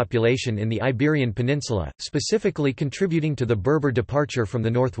Berber population in the Iberian Peninsula, specifically contributing to the Berber departure from the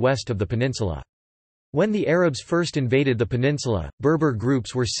northwest of the peninsula. When the Arabs first invaded the peninsula, Berber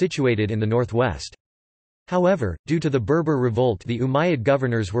groups were situated in the northwest. However, due to the Berber revolt, the Umayyad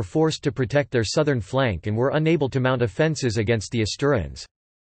governors were forced to protect their southern flank and were unable to mount offences against the Asturians.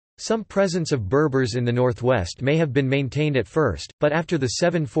 Some presence of Berbers in the northwest may have been maintained at first, but after the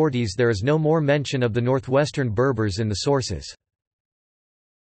 740s there is no more mention of the northwestern Berbers in the sources.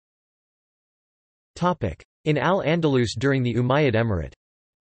 In Al-Andalus during the Umayyad Emirate.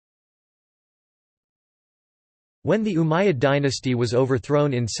 When the Umayyad dynasty was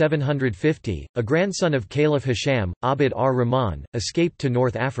overthrown in 750, a grandson of Caliph Hisham, Abd ar-Rahman, escaped to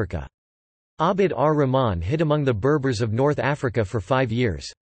North Africa. Abd ar-Rahman hid among the Berbers of North Africa for 5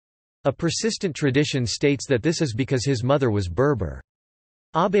 years. A persistent tradition states that this is because his mother was Berber.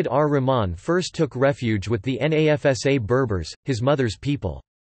 Abd ar-Rahman first took refuge with the Nafsa Berbers, his mother's people.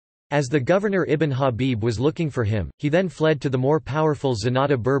 As the governor Ibn Habib was looking for him, he then fled to the more powerful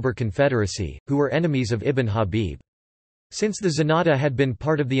Zenata Berber Confederacy, who were enemies of Ibn Habib. Since the Zenata had been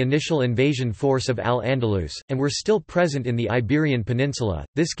part of the initial invasion force of Al-Andalus, and were still present in the Iberian Peninsula,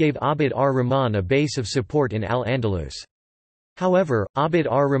 this gave Abd ar-Rahman a base of support in Al-Andalus. However, Abd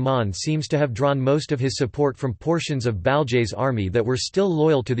ar-Rahman seems to have drawn most of his support from portions of Baljay's army that were still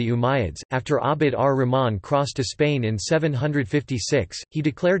loyal to the Umayyads. After Abd ar-Rahman crossed to Spain in 756, he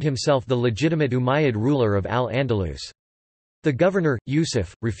declared himself the legitimate Umayyad ruler of Al-Andalus. The governor,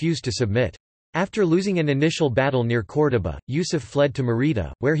 Yusuf, refused to submit. After losing an initial battle near Córdoba, Yusuf fled to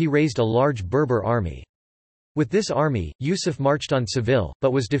Merida, where he raised a large Berber army. With this army, Yusuf marched on Seville,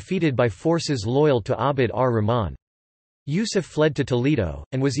 but was defeated by forces loyal to Abd ar-Rahman. Yusuf fled to Toledo,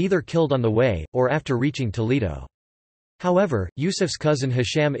 and was either killed on the way, or after reaching Toledo. However, Yusuf's cousin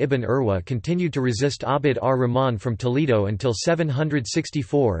Hisham ibn Urwa continued to resist Abd ar-Rahman from Toledo until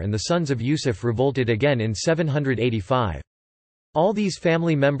 764, and the sons of Yusuf revolted again in 785. All these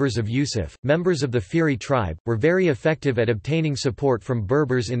family members of Yusuf, members of the Fihri tribe, were very effective at obtaining support from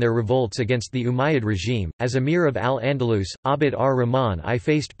Berbers in their revolts against the Umayyad regime. As Emir of Al-Andalus, Abd ar-Rahman I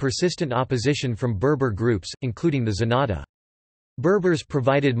faced persistent opposition from Berber groups, including the Zenata. Berbers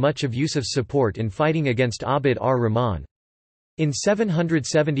provided much of Yusuf's support in fighting against Abd ar-Rahman. In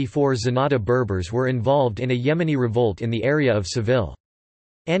 774, Zenata Berbers were involved in a Yemeni revolt in the area of Seville.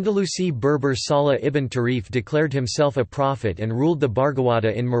 Andalusi Berber Salah ibn Tarif declared himself a prophet and ruled the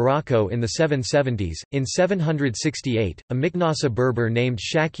Bargawada in Morocco in the 770s. In 768, a Miknasa Berber named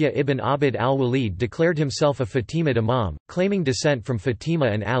Shakya ibn Abd al-Walid declared himself a Fatimid Imam, claiming descent from Fatima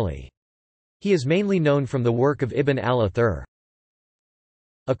and Ali. He is mainly known from the work of Ibn al-Athir.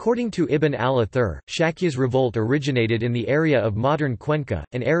 According to Ibn al-Athir, Shakya's revolt originated in the area of modern Cuenca,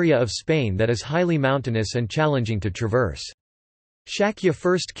 an area of Spain that is highly mountainous and challenging to traverse. Shakya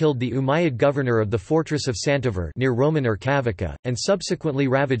first killed the Umayyad governor of the fortress of Santaver near Roman Urkavica, and subsequently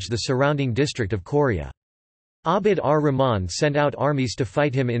ravaged the surrounding district of Coria. Abd ar-Rahman sent out armies to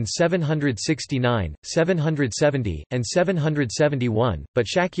fight him in 769, 770, and 771, but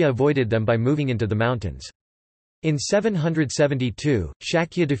Shakya avoided them by moving into the mountains. In 772,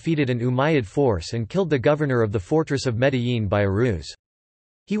 Shakya defeated an Umayyad force and killed the governor of the fortress of Medellin by a ruse.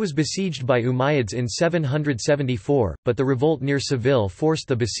 He was besieged by Umayyads in 774, but the revolt near Seville forced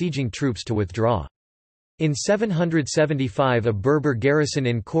the besieging troops to withdraw. In 775, a Berber garrison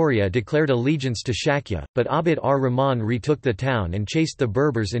in Coria declared allegiance to Shakya, but Abd ar-Rahman retook the town and chased the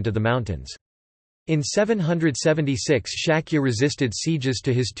Berbers into the mountains. In 776, Shakya resisted sieges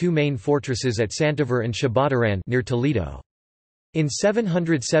to his two main fortresses at Santaver and Shabataran near Toledo. In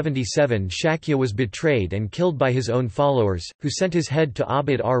 777, Shakya was betrayed and killed by his own followers, who sent his head to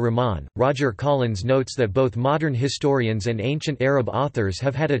Abd ar-Rahman. Roger Collins notes that both modern historians and ancient Arab authors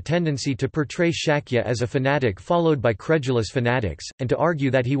have had a tendency to portray Shakya as a fanatic followed by credulous fanatics, and to argue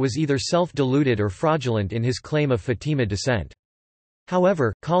that he was either self-deluded or fraudulent in his claim of Fatima descent.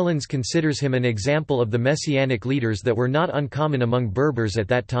 However, Collins considers him an example of the messianic leaders that were not uncommon among Berbers at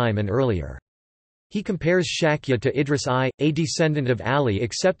that time and earlier. He compares Shakya to Idris I, a descendant of Ali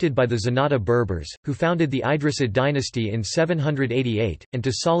accepted by the Zenata Berbers, who founded the Idrisid dynasty in 788, and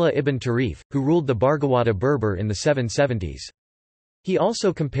to Salah ibn Tarif, who ruled the Bargawada Berber in the 770s. He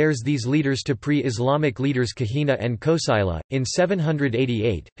also compares these leaders to pre-Islamic leaders Kahina and Kosaila. In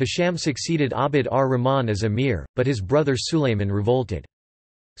 788, Hisham succeeded Abd ar-Rahman as emir, but his brother Sulayman revolted.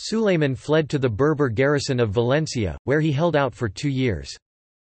 Sulayman fled to the Berber garrison of Valencia, where he held out for 2 years.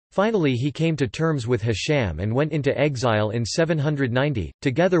 Finally he came to terms with Hisham and went into exile in 790,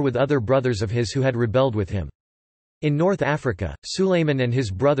 together with other brothers of his who had rebelled with him. In North Africa, Sulayman and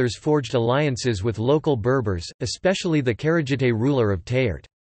his brothers forged alliances with local Berbers, especially the Kharijite ruler of Tayert.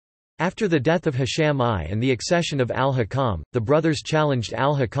 After the death of Hisham I and the accession of al-Hakam, the brothers challenged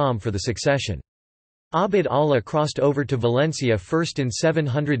al-Hakam for the succession. Abd Allah crossed over to Valencia first in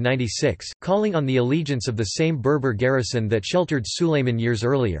 796, calling on the allegiance of the same Berber garrison that sheltered Sulayman years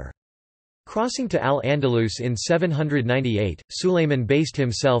earlier. Crossing to Al-Andalus in 798, Sulayman based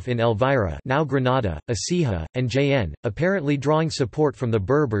himself in Elvira, now Granada, Écija, and Jaen, apparently drawing support from the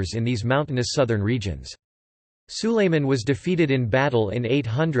Berbers in these mountainous southern regions. Sulayman was defeated in battle in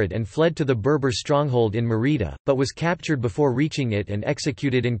 800 and fled to the Berber stronghold in Merida, but was captured before reaching it and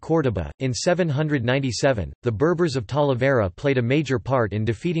executed in Córdoba. In 797, the Berbers of Talavera played a major part in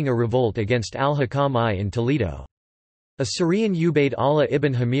defeating a revolt against al-Hakam I in Toledo. A Syrian Ubayd Allah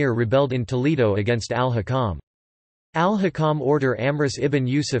ibn Hamir rebelled in Toledo against al-Hakam. Al-Hakam ordered Amrus ibn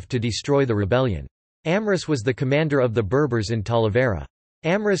Yusuf to destroy the rebellion. Amrus was the commander of the Berbers in Talavera.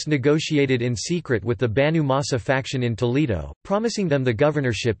 Amrus negotiated in secret with the Banu Masa faction in Toledo, promising them the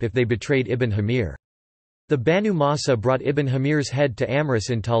governorship if they betrayed Ibn Hamir. The Banu Masa brought Ibn Hamir's head to Amrus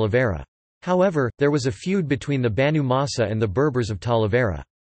in Talavera. However, there was a feud between the Banu Masa and the Berbers of Talavera.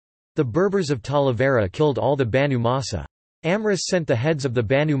 The Berbers of Talavera killed all the Banu Masa. Amrus sent the heads of the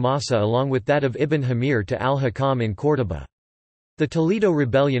Banu Masa along with that of Ibn Hamir to al-Hakam in Córdoba. The Toledo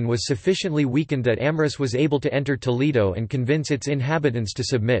rebellion was sufficiently weakened that Amrus was able to enter Toledo and convince its inhabitants to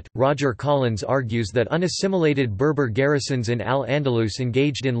submit. Roger Collins argues that unassimilated Berber garrisons in Al-Andalus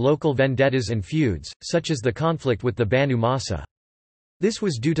engaged in local vendettas and feuds, such as the conflict with the Banu Masa. This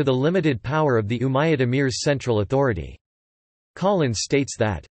was due to the limited power of the Umayyad emirs' central authority. Collins states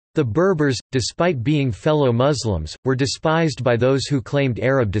that, "The Berbers, despite being fellow Muslims, were despised by those who claimed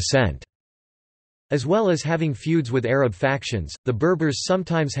Arab descent." As well as having feuds with Arab factions, the Berbers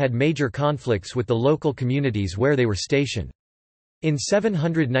sometimes had major conflicts with the local communities where they were stationed. In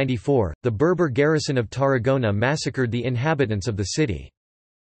 794, the Berber garrison of Tarragona massacred the inhabitants of the city.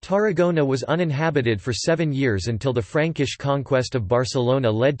 Tarragona was uninhabited for 7 years until the Frankish conquest of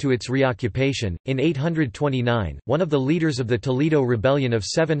Barcelona led to its reoccupation. In 829, one of the leaders of the Toledo rebellion of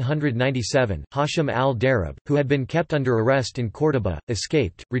 797, Hashim al-Darab, who had been kept under arrest in Córdoba,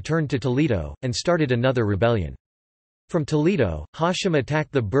 escaped, returned to Toledo, and started another rebellion. From Toledo, Hashim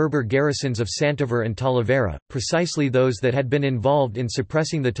attacked the Berber garrisons of Santaver and Talavera, precisely those that had been involved in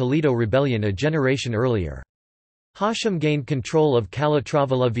suppressing the Toledo rebellion a generation earlier. Hashim gained control of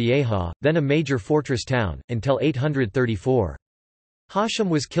Calatrava la Vieja, then a major fortress town, until 834. Hashim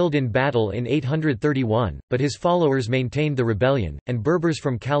was killed in battle in 831, but his followers maintained the rebellion, and Berbers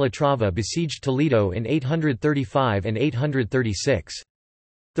from Calatrava besieged Toledo in 835 and 836.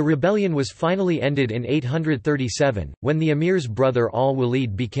 The rebellion was finally ended in 837, when the emir's brother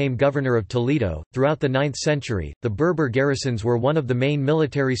al-Walid became governor of Toledo. Throughout the 9th century, the Berber garrisons were one of the main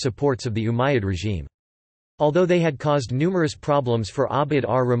military supports of the Umayyad regime. Although they had caused numerous problems for Abd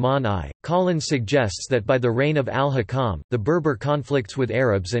ar-Rahman I, Collins suggests that by the reign of al-Hakam, the Berber conflicts with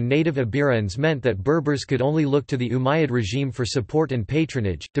Arabs and native Iberians meant that Berbers could only look to the Umayyad regime for support and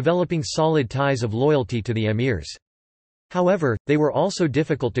patronage, developing solid ties of loyalty to the emirs. However, they were also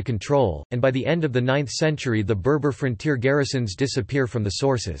difficult to control, and by the end of the 9th century the Berber frontier garrisons disappear from the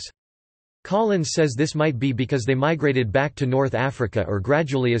sources. Collins says this might be because they migrated back to North Africa or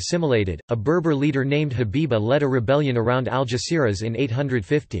gradually assimilated. A Berber leader named Habiba led a rebellion around Algeciras in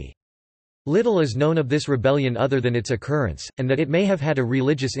 850. Little is known of this rebellion other than its occurrence, and that it may have had a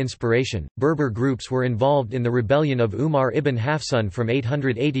religious inspiration. Berber groups were involved in the rebellion of Umar ibn Hafsun from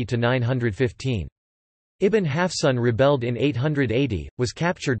 880 to 915. Ibn Hafsun rebelled in 880, was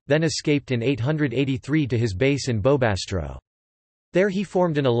captured, then escaped in 883 to his base in Bobastro. There he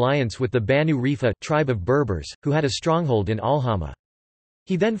formed an alliance with the Banu Rifa tribe of Berbers, who had a stronghold in Alhama.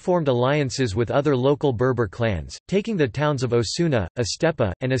 He then formed alliances with other local Berber clans, taking the towns of Osuna,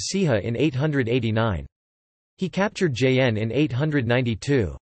 Astepa, and Asiha in 889. He captured Jaen in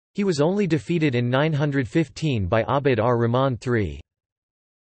 892. He was only defeated in 915 by Abd ar-Rahman III.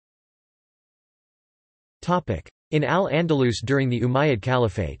 In Al-Andalus during the Umayyad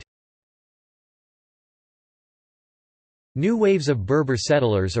Caliphate. New waves of Berber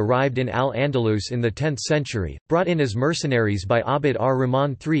settlers arrived in Al-Andalus in the 10th century, brought in as mercenaries by Abd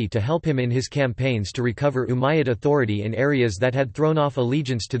ar-Rahman III to help him in his campaigns to recover Umayyad authority in areas that had thrown off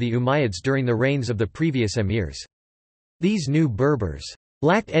allegiance to the Umayyads during the reigns of the previous emirs. These new Berbers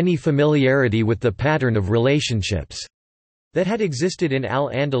lacked any familiarity with the pattern of relationships that had existed in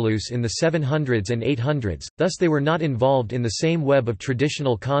Al-Andalus in the 700s and 800s, thus they were not involved in the same web of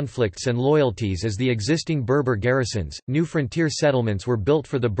traditional conflicts and loyalties as the existing Berber garrisons. New frontier settlements were built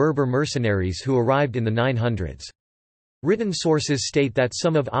for the Berber mercenaries who arrived in the 900s. Written sources state that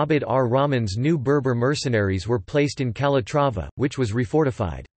some of Abd ar-Rahman's new Berber mercenaries were placed in Calatrava, which was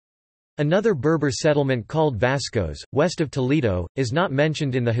refortified. Another Berber settlement called Vascos, west of Toledo, is not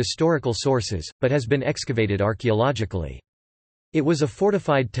mentioned in the historical sources, but has been excavated archaeologically. It was a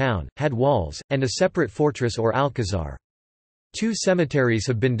fortified town, had walls, and a separate fortress or alcazar. 2 cemeteries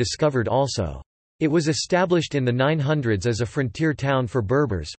have been discovered also. It was established in the 900s as a frontier town for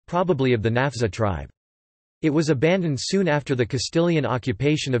Berbers, probably of the Nafza tribe. It was abandoned soon after the Castilian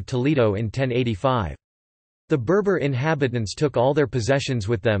occupation of Toledo in 1085. The Berber inhabitants took all their possessions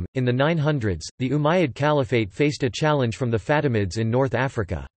with them. In the 900s, the Umayyad Caliphate faced a challenge from the Fatimids in North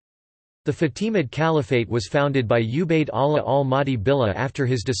Africa. The Fatimid Caliphate was founded by Ubayd Allah al-Mahdi Billah after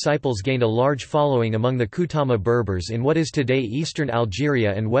his disciples gained a large following among the Kutama Berbers in what is today eastern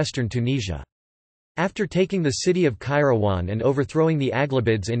Algeria and western Tunisia. After taking the city of Kairouan and overthrowing the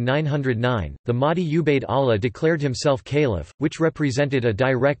Aghlabids in 909, the Mahdi Ubayd Allah declared himself caliph, which represented a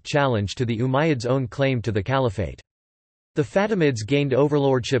direct challenge to the Umayyads' own claim to the caliphate. The Fatimids gained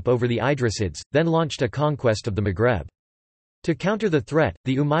overlordship over the Idrisids, then launched a conquest of the Maghreb. To counter the threat,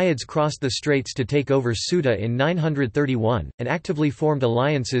 the Umayyads crossed the straits to take over Ceuta in 931, and actively formed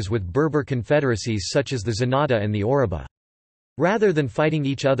alliances with Berber confederacies such as the Zenata and the Oruba. Rather than fighting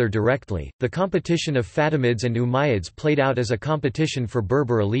each other directly, the competition of Fatimids and Umayyads played out as a competition for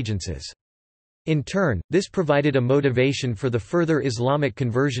Berber allegiances. In turn, this provided a motivation for the further Islamic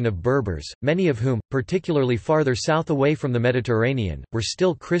conversion of Berbers, many of whom, particularly farther south away from the Mediterranean, were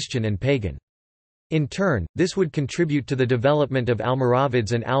still Christian and pagan. In turn, this would contribute to the development of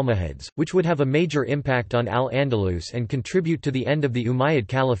Almoravids and Almohads, which would have a major impact on Al-Andalus and contribute to the end of the Umayyad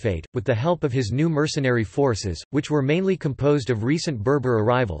Caliphate. With the help of his new mercenary forces, which were mainly composed of recent Berber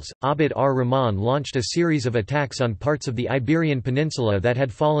arrivals, Abd ar-Rahman launched a series of attacks on parts of the Iberian Peninsula that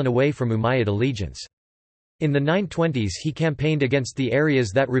had fallen away from Umayyad allegiance. In the 920s he campaigned against the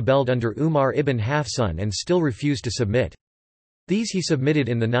areas that rebelled under Umar ibn Hafsun and still refused to submit. These he submitted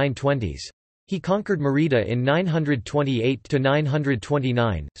in the 920s. He conquered Merida in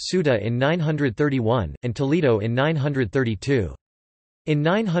 928–929, Ceuta in 931, and Toledo in 932. In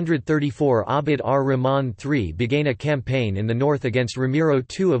 934 Abd ar-Rahman III began a campaign in the north against Ramiro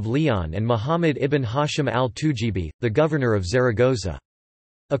II of Leon and Muhammad ibn Hashim al-Tujibi, the governor of Zaragoza.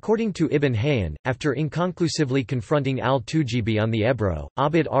 According to Ibn Hayyan, after inconclusively confronting al-Tujibi on the Ebro,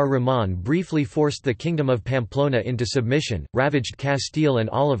 Abd ar-Rahman briefly forced the kingdom of Pamplona into submission, ravaged Castile and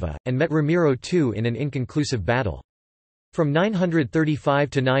Oliva, and met Ramiro II in an inconclusive battle. From 935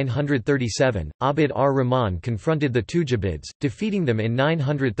 to 937, Abd ar-Rahman confronted the Tujibids, defeating them in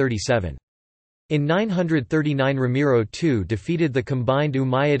 937. In 939 Ramiro II defeated the combined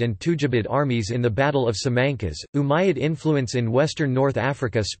Umayyad and Tujibid armies in the Battle of Simancas. Umayyad influence in western North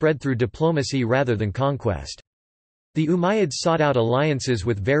Africa spread through diplomacy rather than conquest. The Umayyads sought out alliances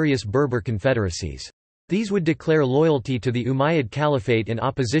with various Berber confederacies. These would declare loyalty to the Umayyad Caliphate in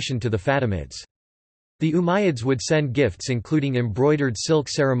opposition to the Fatimids. The Umayyads would send gifts including embroidered silk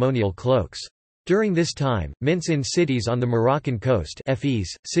ceremonial cloaks. During this time, mints in cities on the Moroccan coast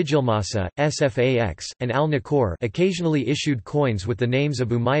Fes, Sijilmasa, Sfax, and al-Nakor occasionally issued coins with the names of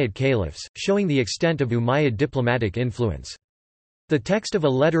Umayyad caliphs, showing the extent of Umayyad diplomatic influence. The text of a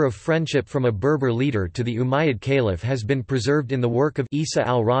letter of friendship from a Berber leader to the Umayyad caliph has been preserved in the work of Isa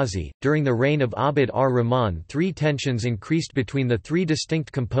al-Razi. During the reign of Abd ar-Rahman, tensions increased between the three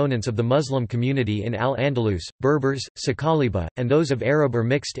distinct components of the Muslim community in Al-Andalus, Berbers, Sakaliba, and those of Arab or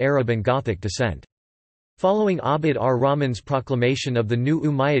mixed Arab and Gothic descent. Following Abd ar-Rahman's proclamation of the new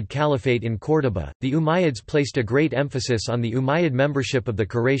Umayyad Caliphate in Córdoba, the Umayyads placed a great emphasis on the Umayyad membership of the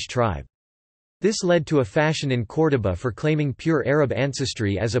Quraysh tribe. This led to a fashion in Córdoba for claiming pure Arab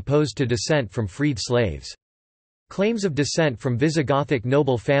ancestry as opposed to descent from freed slaves. Claims of descent from Visigothic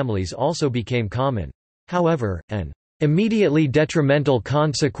noble families also became common. However, an immediately detrimental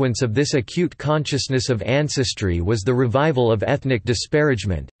consequence of this acute consciousness of ancestry was the revival of ethnic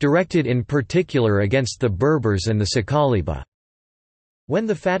disparagement, directed in particular against the Berbers and the Sakaliba. When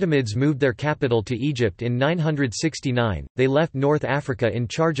the Fatimids moved their capital to Egypt in 969, they left North Africa in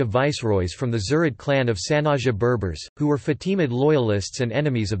charge of viceroys from the Zirid clan of Sanaja Berbers, who were Fatimid loyalists and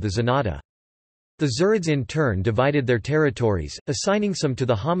enemies of the Zenata. The Zirids in turn divided their territories, assigning some to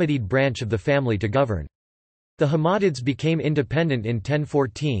the Hamadid branch of the family to govern. The Hamadids became independent in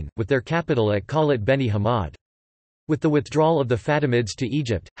 1014, with their capital at Khalat Beni Hamad. With the withdrawal of the Fatimids to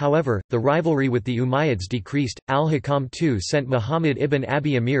Egypt, however, the rivalry with the Umayyads decreased. Al-Hakam II sent Muhammad ibn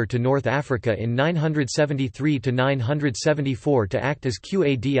Abi Amir to North Africa in 973–974 to act as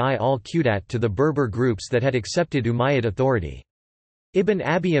Qadi al-Qudat to the Berber groups that had accepted Umayyad authority. Ibn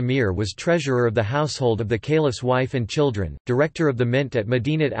Abi Amir was treasurer of the household of the caliph's wife and children, director of the mint at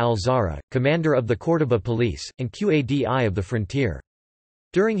Madinat al-Zahra, commander of the Córdoba police, and Qadi of the frontier.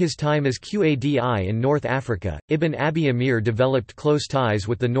 During his time as Qadi in North Africa, Ibn Abi Amir developed close ties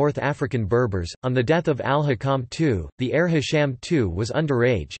with the North African Berbers. On the death of al-Hakam II, the heir Hisham II was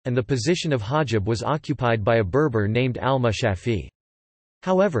underage, and the position of Hajib was occupied by a Berber named al-Mushafi.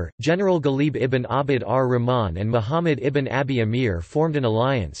 However, General Ghalib ibn Abd ar-Rahman and Muhammad ibn Abi Amir formed an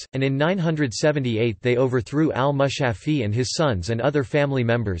alliance, and in 978 they overthrew al-Mushafi and his sons and other family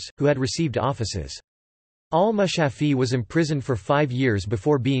members, who had received offices. Al-Mushafi was imprisoned for 5 years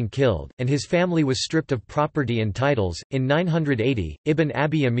before being killed, and his family was stripped of property and titles. In 980, Ibn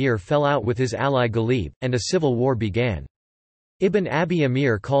Abi Amir fell out with his ally Ghalib, and a civil war began. Ibn Abi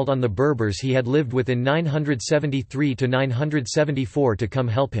Amir called on the Berbers he had lived with in 973–974 to come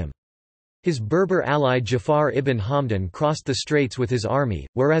help him. His Berber ally Jafar ibn Hamdan crossed the straits with his army,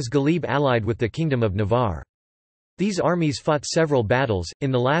 whereas Ghalib allied with the Kingdom of Navarre. These armies fought several battles,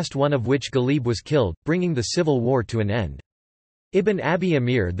 in the last one of which Ghalib was killed, bringing the civil war to an end. Ibn Abi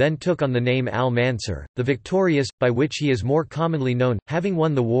Amir then took on the name al-Mansur, the victorious, by which he is more commonly known. Having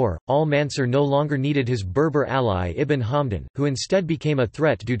won the war, al-Mansur no longer needed his Berber ally Ibn Hamdan, who instead became a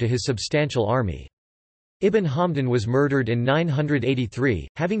threat due to his substantial army. Ibn Hamdan was murdered in 983,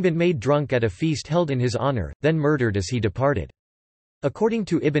 having been made drunk at a feast held in his honor, then murdered as he departed. According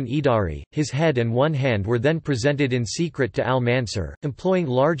to Ibn Idari, his head and one hand were then presented in secret to al-Mansur. Employing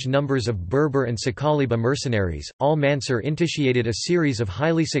large numbers of Berber and Saqaliba mercenaries, al-Mansur initiated a series of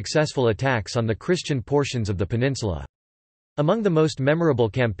highly successful attacks on the Christian portions of the peninsula. Among the most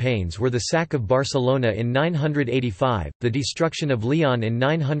memorable campaigns were the sack of Barcelona in 985, the destruction of Leon in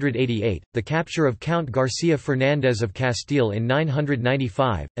 988, the capture of Count Garcia Fernández of Castile in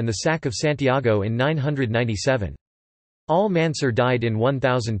 995, and the sack of Santiago in 997. Al-Mansur died in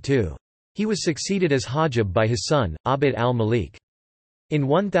 1002. He was succeeded as Hajib by his son, Abd al-Malik. In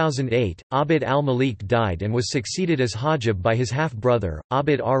 1008, Abd al-Malik died and was succeeded as Hajib by his half-brother,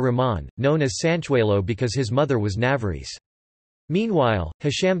 Abd ar-Rahman, known as Sanchuelo because his mother was Navaris. Meanwhile,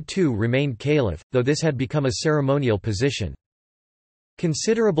 Hisham II remained caliph, though this had become a ceremonial position.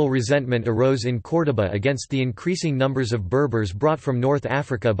 Considerable resentment arose in Córdoba against the increasing numbers of Berbers brought from North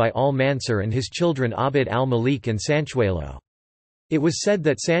Africa by al-Mansur and his children Abd al-Malik and Sanchuelo. It was said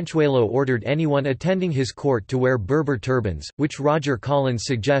that Sanchuelo ordered anyone attending his court to wear Berber turbans, which Roger Collins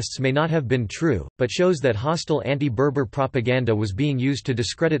suggests may not have been true, but shows that hostile anti-Berber propaganda was being used to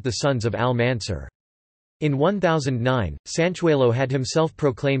discredit the sons of al-Mansur. In 1009, Sanchuelo had himself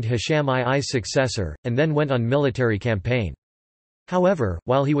proclaimed Hisham II's successor, and then went on military campaign. However,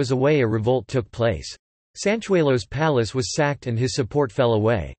 while he was away a revolt took place. Sanchuelo's palace was sacked and his support fell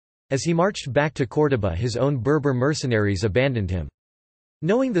away. As he marched back to Córdoba his own Berber mercenaries abandoned him.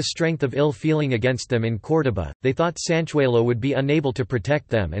 Knowing the strength of ill feeling against them in Córdoba, they thought Sanchuelo would be unable to protect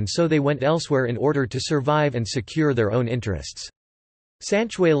them and so they went elsewhere in order to survive and secure their own interests.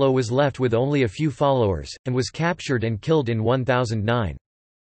 Sanchuelo was left with only a few followers, and was captured and killed in 1009.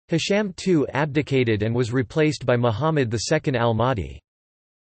 Hisham II abdicated and was replaced by Muhammad II al-Mahdi.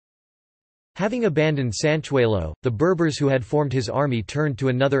 Having abandoned Sanchuelo, the Berbers who had formed his army turned to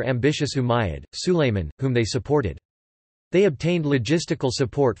another ambitious Umayyad, Sulayman, whom they supported. They obtained logistical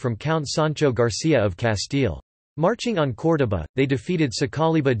support from Count Sancho Garcia of Castile. Marching on Córdoba, they defeated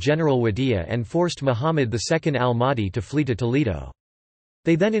Saqaliba General Wadia and forced Muhammad II al-Mahdi to flee to Toledo.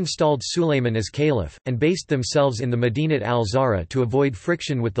 They then installed Sulayman as caliph, and based themselves in the Madinat al-Zahra to avoid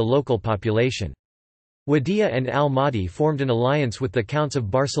friction with the local population. Wadia and al-Mahdi formed an alliance with the Counts of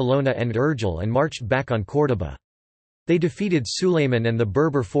Barcelona and Urgell and marched back on Córdoba. They defeated Sulayman and the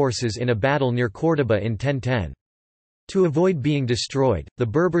Berber forces in a battle near Córdoba in 1010. To avoid being destroyed, the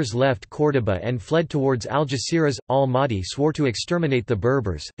Berbers left Córdoba and fled towards Algeciras. Al-Mahdi swore to exterminate the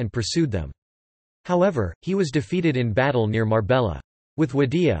Berbers, and pursued them. However, he was defeated in battle near Marbella. With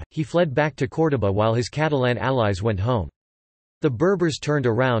Wadia, he fled back to Córdoba while his Catalan allies went home. The Berbers turned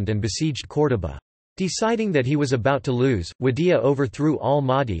around and besieged Córdoba. Deciding that he was about to lose, Wadia overthrew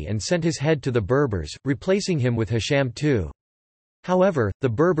al-Mahdi and sent his head to the Berbers, replacing him with Hisham II. However, the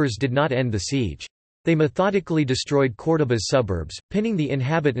Berbers did not end the siege. They methodically destroyed Córdoba's suburbs, pinning the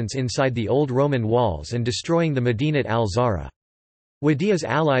inhabitants inside the old Roman walls and destroying the Madinat al-Zahra. Wadia's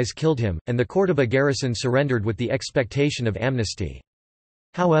allies killed him, and the Córdoba garrison surrendered with the expectation of amnesty.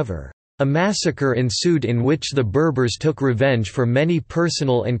 However, a massacre ensued in which the Berbers took revenge for many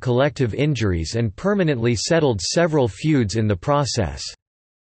personal and collective injuries and permanently settled several feuds in the process.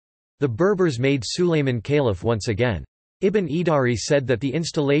 The Berbers made Sulayman caliph once again. Ibn Idari said that the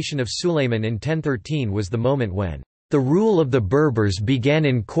installation of Sulayman in 1013 was the moment when the rule of the Berbers began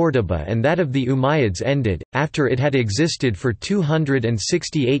in Córdoba and that of the Umayyads ended, after it had existed for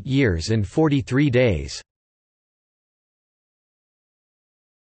 268 years and 43 days.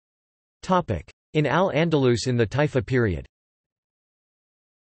 In Al-Andalus in the Taifa period.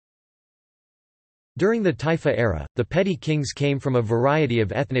 During the Taifa era, the petty kings came from a variety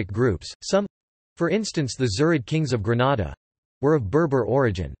of ethnic groups, for instance the Zirid kings of Granada, were of Berber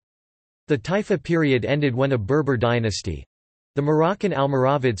origin. The Taifa period ended when a Berber dynasty—the Moroccan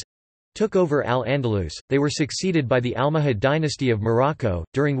Almoravids—took over Al-Andalus. They were succeeded by the Almohad dynasty of Morocco,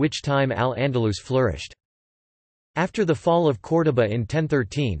 during which time Al-Andalus flourished. After the fall of Córdoba in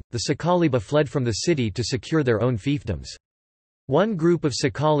 1013, the Saqaliba fled from the city to secure their own fiefdoms. One group of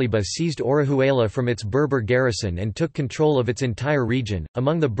Saqaliba seized Orihuela from its Berber garrison and took control of its entire region.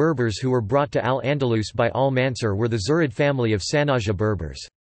 Among the Berbers who were brought to Al-Andalus by Al-Mansur were the Zirid family of Sanaja Berbers.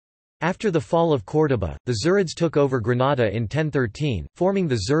 After the fall of Córdoba, the Zirids took over Granada in 1013, forming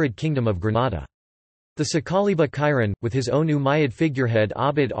the Zirid kingdom of Granada. The Saqaliba Kairan, with his own Umayyad figurehead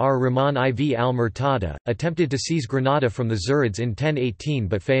Abd ar-Rahman IV al-Murtada, attempted to seize Granada from the Zirids in 1018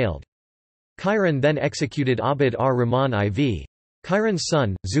 but failed. Kairan then executed Abd ar-Rahman IV. Kairan's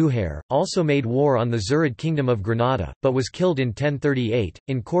son, Zuhair, also made war on the Zirid kingdom of Granada, but was killed in 1038.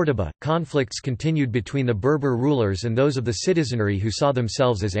 In Córdoba, conflicts continued between the Berber rulers and those of the citizenry who saw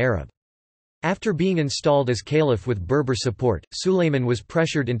themselves as Arab. After being installed as caliph with Berber support, Sulayman was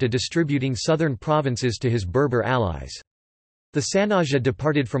pressured into distributing southern provinces to his Berber allies. The Sanaja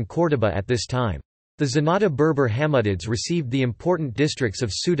departed from Córdoba at this time. The Zenata Berber Hammadids received the important districts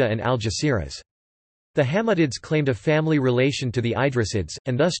of Ceuta and Algeciras. The Hammadids claimed a family relation to the Idrisids,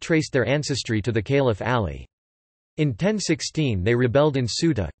 and thus traced their ancestry to the Caliph Ali. In 1016 they rebelled in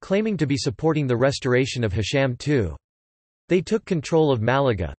Ceuta, claiming to be supporting the restoration of Hisham II. They took control of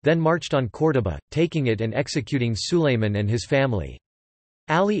Malaga, then marched on Córdoba, taking it and executing Sulayman and his family.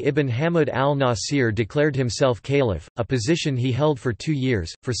 Ali ibn Hamad al-Nasir declared himself caliph, a position he held for 2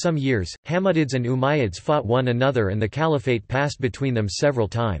 years. For some years, Hammadids and Umayyads fought one another and the caliphate passed between them several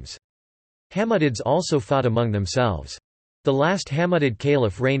times. Hammadids also fought among themselves. The last Hammadid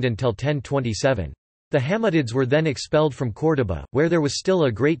caliph reigned until 1027. The Hammadids were then expelled from Córdoba, where there was still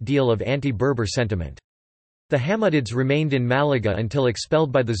a great deal of anti-Berber sentiment. The Hammadids remained in Malaga until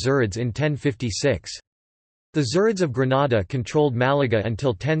expelled by the Zirids in 1056. The Zirids of Granada controlled Malaga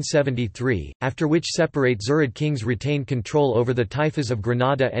until 1073, after which separate Zirid kings retained control over the taifas of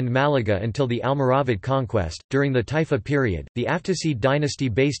Granada and Malaga until the Almoravid conquest. During the Taifa period, the Aftasid dynasty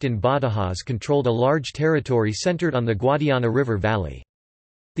based in Badajoz controlled a large territory centered on the Guadiana River valley.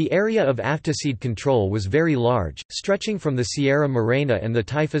 The area of Aftasid control was very large, stretching from the Sierra Morena and the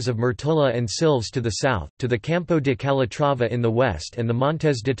taifas of Murtola and Silves to the south, to the Campo de Calatrava in the west and the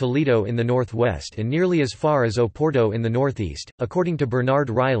Montes de Toledo in the northwest, and nearly as far as Oporto in the northeast. According to Bernard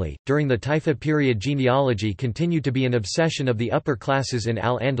Riley, during the Taifa period, genealogy continued to be an obsession of the upper classes in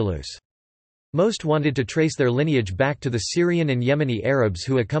Al-Andalus. Most wanted to trace their lineage back to the Syrian and Yemeni Arabs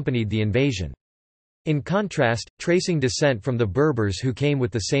who accompanied the invasion. In contrast, tracing descent from the Berbers who came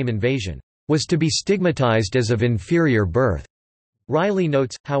with the same invasion was to be stigmatized as of inferior birth. Riley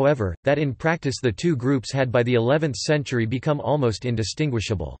notes, however, that in practice the two groups had by the 11th century become almost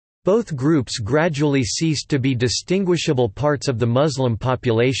indistinguishable. Both groups gradually ceased to be distinguishable parts of the Muslim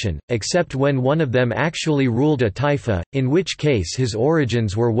population, except when one of them actually ruled a taifa, in which case his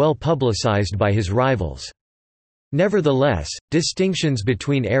origins were well publicized by his rivals. Nevertheless, distinctions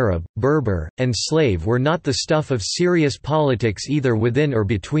between Arab, Berber, and slave were not the stuff of serious politics either within or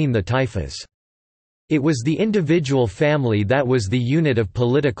between the taifas. It was the individual family that was the unit of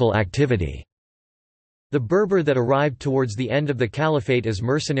political activity. The Berber that arrived towards the end of the caliphate as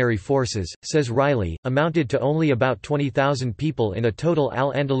mercenary forces, says Riley, amounted to only about 20,000 people in a total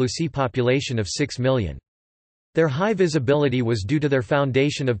Al-Andalusi population of 6 million. Their high visibility was due to their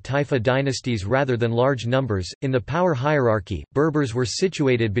foundation of Taifa dynasties rather than large numbers. In the power hierarchy, Berbers were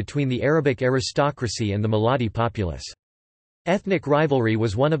situated between the Arabic aristocracy and the Muladi populace. Ethnic rivalry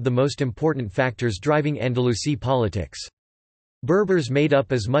was one of the most important factors driving Andalusi politics. Berbers made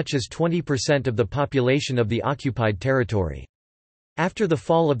up as much as 20% of the population of the occupied territory. After the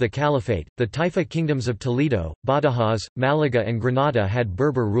fall of the caliphate, the Taifa kingdoms of Toledo, Badajoz, Malaga and Granada had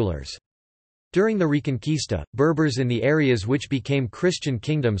Berber rulers. During the Reconquista, Berbers in the areas which became Christian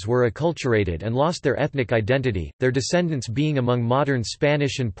kingdoms were acculturated and lost their ethnic identity, their descendants being among modern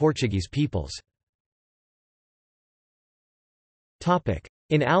Spanish and Portuguese peoples.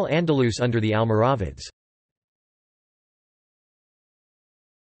 In Al-Andalus under the Almoravids.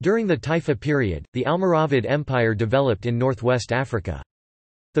 During the Taifa period, the Almoravid Empire developed in northwest Africa.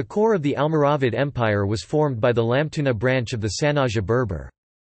 The core of the Almoravid Empire was formed by the Lamtuna branch of the Sanaja Berber.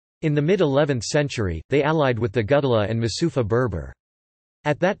 In the mid-11th century, they allied with the Gudala and Masufa Berber.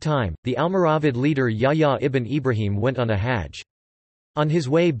 At that time, the Almoravid leader Yahya ibn Ibrahim went on a hajj. On his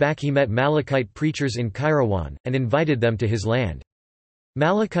way back he met Malakite preachers in Kairouan, and invited them to his land.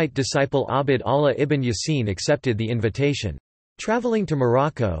 Malakite disciple Abd Allah ibn Yasin accepted the invitation. Traveling to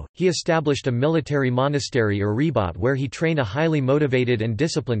Morocco, he established a military monastery or ribat where he trained a highly motivated and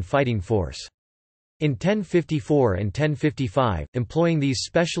disciplined fighting force. In 1054 and 1055, employing these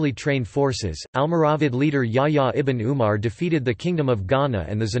specially trained forces, Almoravid leader Yahya ibn Umar defeated the Kingdom of Ghana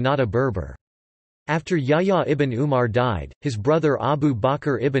and the Zenata Berber. After Yahya ibn Umar died, his brother Abu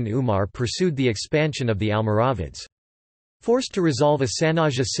Bakr ibn Umar pursued the expansion of the Almoravids. Forced to resolve a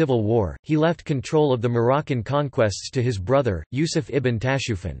Sanhaja civil war, he left control of the Moroccan conquests to his brother, Yusuf ibn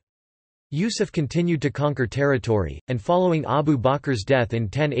Tashufan. Yusuf continued to conquer territory, and following Abu Bakr's death in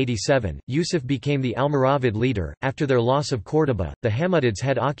 1087, Yusuf became the Almoravid leader. After their loss of Córdoba, the Hammadids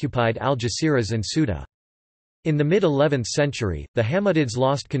had occupied Algeciras and Ceuta. In the mid-11th century, the Hammadids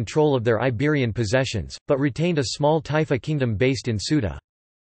lost control of their Iberian possessions, but retained a small Taifa kingdom based in Ceuta.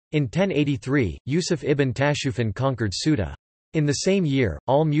 In 1083, Yusuf ibn Tashufan conquered Ceuta. In the same year,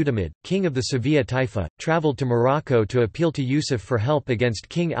 al-Mu'tamid, king of the Sevilla Taifa, travelled to Morocco to appeal to Yusuf for help against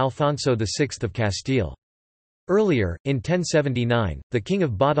King Alfonso VI of Castile. Earlier, in 1079, the king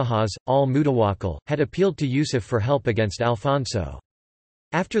of Badajoz, al-Mutawakkil, had appealed to Yusuf for help against Alfonso.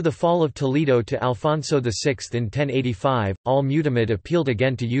 After the fall of Toledo to Alfonso VI in 1085, al-Mu'tamid appealed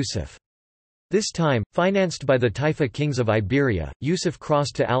again to Yusuf. This time, financed by the Taifa kings of Iberia, Yusuf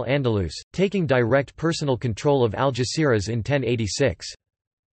crossed to Al-Andalus, taking direct personal control of Algeciras in 1086.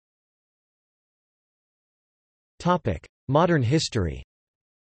 Modern history.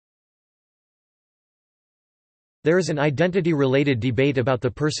 There is an identity-related debate about the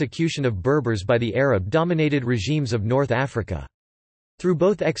persecution of Berbers by the Arab-dominated regimes of North Africa. Through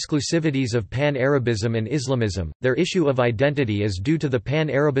both exclusivities of Pan-Arabism and Islamism, their issue of identity is due to the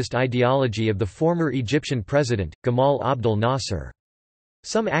Pan-Arabist ideology of the former Egyptian president, Gamal Abdel Nasser.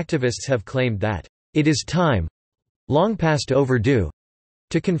 Some activists have claimed that, "it is time—long past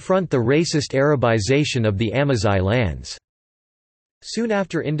overdue—to confront the racist Arabization of the Amazigh lands." Soon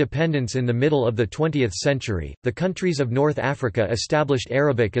after independence in the middle of the 20th century, the countries of North Africa established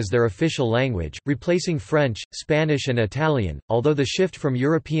Arabic as their official language, replacing French, Spanish and Italian, although the shift from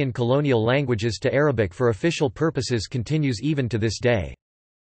European colonial languages to Arabic for official purposes continues even to this day.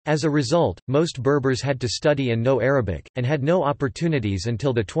 As a result, most Berbers had to study and know Arabic, and had no opportunities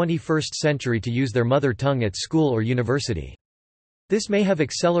until the 21st century to use their mother tongue at school or university. This may have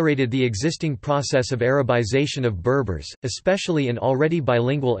accelerated the existing process of Arabization of Berbers, especially in already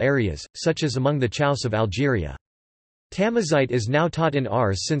bilingual areas, such as among the Chaos of Algeria. Tamazight is now taught in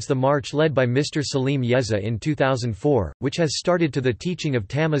Ars since the march led by Mr. Salim Yeza in 2004, which has started to the teaching of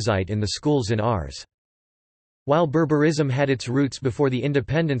Tamazight in the schools in Ars. While Berberism had its roots before the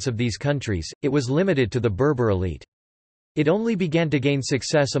independence of these countries, it was limited to the Berber elite. It only began to gain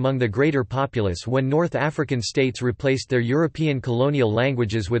success among the greater populace when North African states replaced their European colonial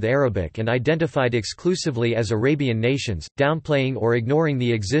languages with Arabic and identified exclusively as Arabian nations, downplaying or ignoring the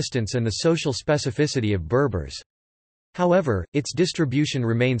existence and the social specificity of Berbers. However, its distribution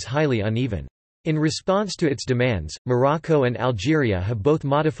remains highly uneven. In response to its demands, Morocco and Algeria have both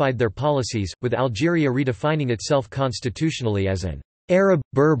modified their policies, with Algeria redefining itself constitutionally as an Arab,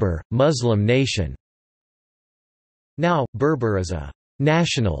 Berber, Muslim nation. Now, Berber is a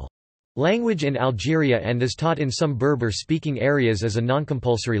national language in Algeria and is taught in some Berber-speaking areas as a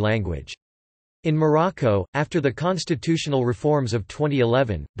non-compulsory language. In Morocco, after the constitutional reforms of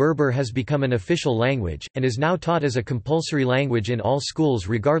 2011, Berber has become an official language, and is now taught as a compulsory language in all schools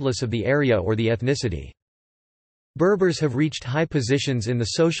regardless of the area or the ethnicity. Berbers have reached high positions in the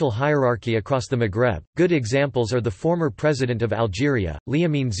social hierarchy across the Maghreb. Good examples are the former president of Algeria,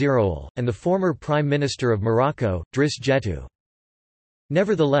 Liamine Ziroul, and the former prime minister of Morocco, Driss Jetou.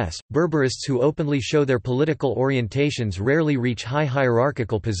 Nevertheless, Berberists who openly show their political orientations rarely reach high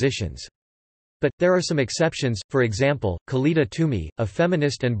hierarchical positions. But, there are some exceptions, for example, Khalida Toumi, a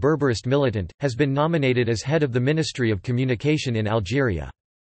feminist and Berberist militant, has been nominated as head of the Ministry of Communication in Algeria.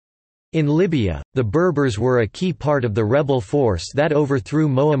 In Libya, the Berbers were a key part of the rebel force that overthrew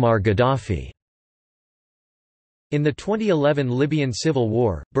Muammar Gaddafi. In the 2011 Libyan civil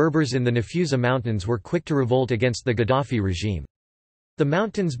war, Berbers in the Nafusa Mountains were quick to revolt against the Gaddafi regime. The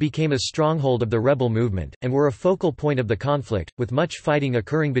mountains became a stronghold of the rebel movement, and were a focal point of the conflict, with much fighting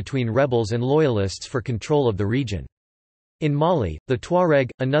occurring between rebels and loyalists for control of the region. In Mali, the Tuareg,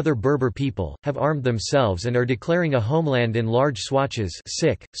 another Berber people, have armed themselves and are declaring a homeland in large swathes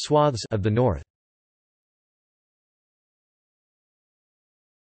of the north.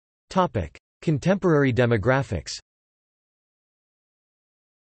 Contemporary demographics.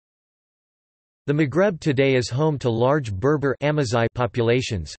 The Maghreb today is home to large Berber Amazigh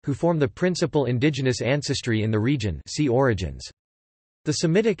populations, who form the principal indigenous ancestry in the region. See origins. The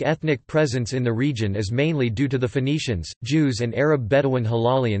Semitic ethnic presence in the region is mainly due to the Phoenicians, Jews and Arab Bedouin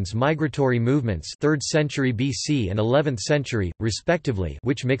Halalians migratory movements 3rd century BC and 11th century, respectively,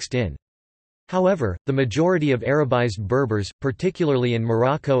 which mixed in. However, the majority of Arabized Berbers, particularly in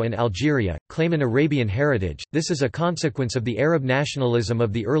Morocco and Algeria, claim an Arabian heritage. This is a consequence of the Arab nationalism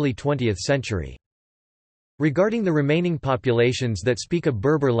of the early 20th century. Regarding the remaining populations that speak a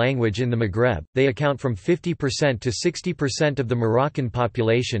Berber language in the Maghreb, they account from 50% to 60% of the Moroccan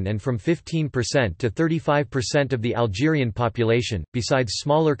population and from 15% to 35% of the Algerian population, besides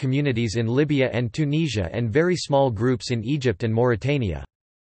smaller communities in Libya and Tunisia and very small groups in Egypt and Mauritania.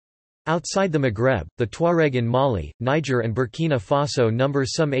 Outside the Maghreb, the Tuareg in Mali, Niger and Burkina Faso number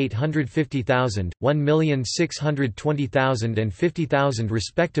some 850,000, 1,620,000 and 50,000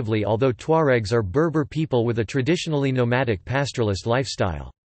 respectively, although Tuaregs are Berber people with a traditionally nomadic pastoralist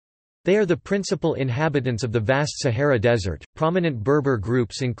lifestyle. They are the principal inhabitants of the vast Sahara Desert. Prominent Berber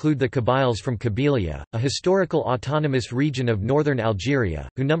groups include the Kabyles from Kabylia, a historical autonomous region of northern Algeria,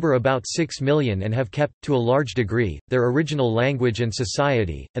 who number about 6 million and have kept, to a large degree, their original language and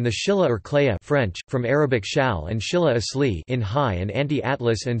society, and the Shilla or Klaya French, from Arabic Shal and Shilla Asli in High and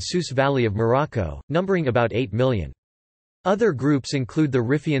Anti-Atlas and Souss Valley of Morocco, numbering about 8 million. Other groups include the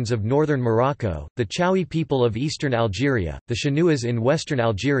Riffians of northern Morocco, the Chawi people of eastern Algeria, the Chenouas in western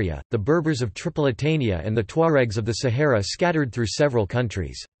Algeria, the Berbers of Tripolitania and the Tuaregs of the Sahara scattered through several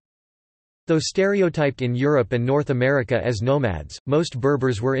countries. Though stereotyped in Europe and North America as nomads, most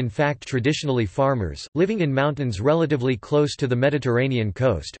Berbers were in fact traditionally farmers, living in mountains relatively close to the Mediterranean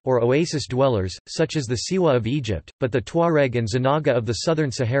coast, or oasis dwellers, such as the Siwa of Egypt, but the Tuareg and Zanaga of the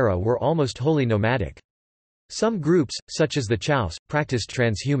southern Sahara were almost wholly nomadic. Some groups, such as the Chaus, practiced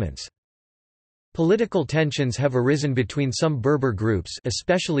transhumance. Political tensions have arisen between some Berber groups,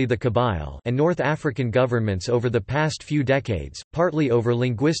 especially the Kabyle, and North African governments over the past few decades, partly over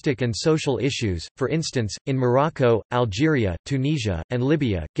linguistic and social issues. For instance, in Morocco, Algeria, Tunisia, and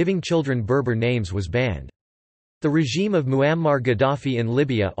Libya, giving children Berber names was banned. The regime of Muammar Gaddafi in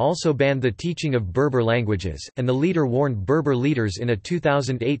Libya also banned the teaching of Berber languages, and the leader warned Berber leaders in a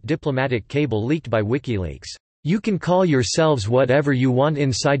 2008 diplomatic cable leaked by WikiLeaks, "You can call yourselves whatever you want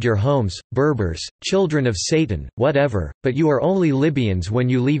inside your homes, Berbers, children of Satan, whatever, but you are only Libyans when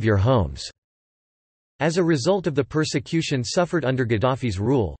you leave your homes." As a result of the persecution suffered under Gaddafi's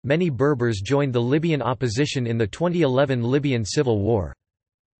rule, many Berbers joined the Libyan opposition in the 2011 Libyan civil war.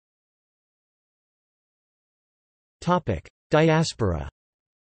 Diaspora.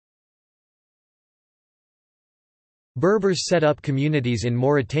 Berbers set up communities in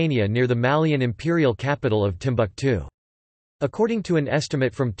Mauritania near the Malian imperial capital of Timbuktu. According to an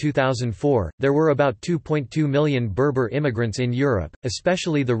estimate from 2004, there were about 2.2 million Berber immigrants in Europe,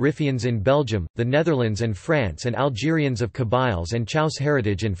 especially the Riffians in Belgium, the Netherlands and France, and Algerians of Kabyles and Chaus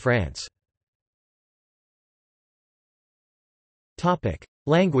heritage in France.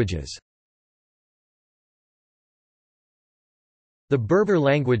 Languages. The Berber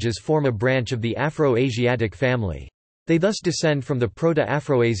languages form a branch of the Afro-Asiatic family. They thus descend from the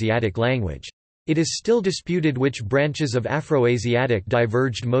Proto-Afroasiatic language. It is still disputed which branches of Afroasiatic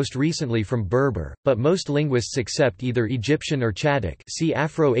diverged most recently from Berber, but most linguists accept either Egyptian or Chadic. See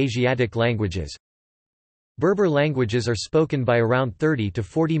Afro-Asiatic languages. Berber languages are spoken by around 30 to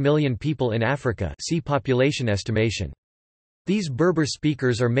 40 million people in Africa. See population estimation. These Berber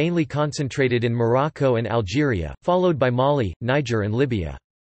speakers are mainly concentrated in Morocco and Algeria, followed by Mali, Niger and Libya.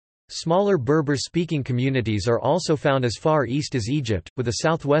 Smaller Berber-speaking communities are also found as far east as Egypt, with a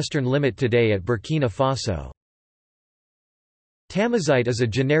southwestern limit today at Burkina Faso. Tamazight is a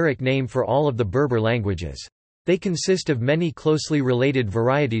generic name for all of the Berber languages. They consist of many closely related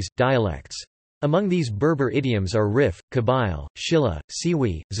varieties, dialects. Among these Berber idioms are Rif, Kabyle, Shilla,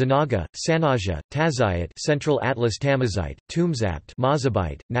 Siwi, Zanaga, Sanaja, Tazayat, Central Atlas Tamazight, Tumzapt,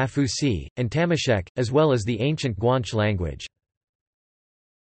 Mazabite, Nafusi, and Tamashek, as well as the ancient Guanche language.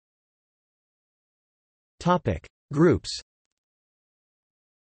 Topic: Groups.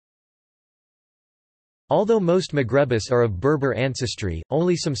 Although most Maghrebis are of Berber ancestry,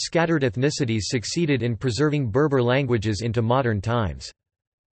 only some scattered ethnicities succeeded in preserving Berber languages into modern times.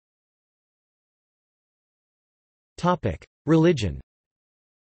 Religion.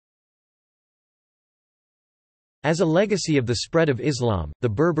 As a legacy of the spread of Islam, the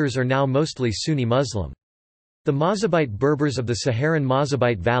Berbers are now mostly Sunni Muslim. The Mazabite Berbers of the Saharan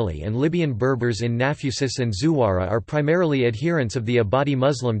Mazabite Valley and Libyan Berbers in Nafusis and Zuwara are primarily adherents of the Ibadi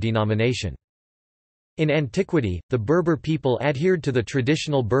Muslim denomination. In antiquity, the Berber people adhered to the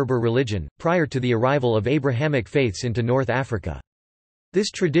traditional Berber religion, prior to the arrival of Abrahamic faiths into North Africa. This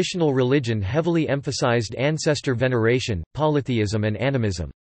traditional religion heavily emphasized ancestor veneration, polytheism and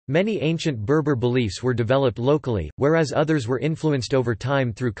animism. Many ancient Berber beliefs were developed locally, whereas others were influenced over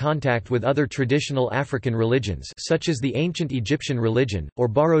time through contact with other traditional African religions such as the ancient Egyptian religion, or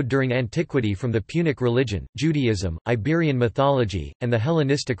borrowed during antiquity from the Punic religion, Judaism, Iberian mythology, and the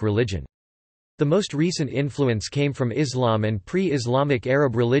Hellenistic religion. The most recent influence came from Islam and pre-Islamic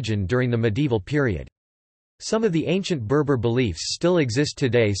Arab religion during the medieval period. Some of the ancient Berber beliefs still exist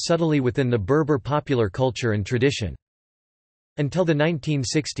today subtly within the Berber popular culture and tradition. Until the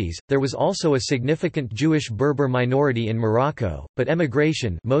 1960s, there was also a significant Jewish Berber minority in Morocco, but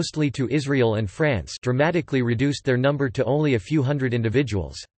emigration, mostly to Israel and France, dramatically reduced their number to only a few hundred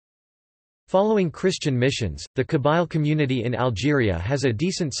individuals. Following Christian missions, the Kabyle community in Algeria has a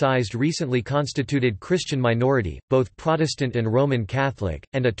decent-sized recently constituted Christian minority, both Protestant and Roman Catholic,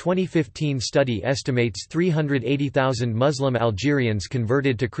 and a 2015 study estimates 380,000 Muslim Algerians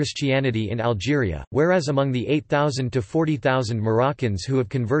converted to Christianity in Algeria, whereas among the 8,000 to 40,000 Moroccans who have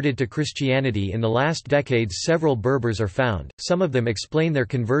converted to Christianity in the last decades several Berbers are found. Some of them explain their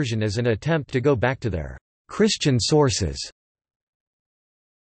conversion as an attempt to go back to their Christian sources.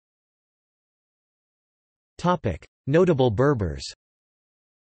 Notable Berbers.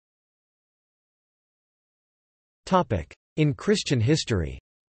 In Christian history.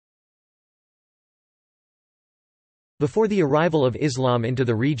 Before the arrival of Islam into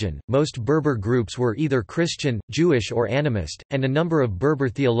the region, most Berber groups were either Christian, Jewish or animist, and a number of Berber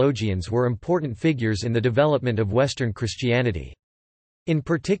theologians were important figures in the development of Western Christianity. In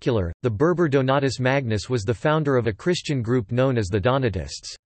particular, the Berber Donatus Magnus was the founder of a Christian group known as the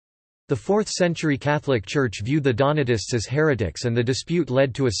Donatists. The 4th-century Catholic Church viewed the Donatists as heretics, and the dispute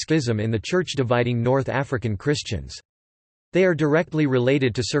led to a schism in the Church dividing North African Christians. They are directly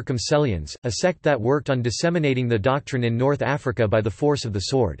related to Circumcellions, a sect that worked on disseminating the doctrine in North Africa by the force of the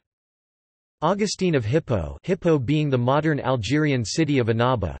sword. Augustine of Hippo, Hippo being the modern Algerian city of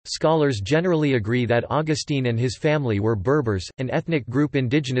Annaba, scholars generally agree that Augustine and his family were Berbers, an ethnic group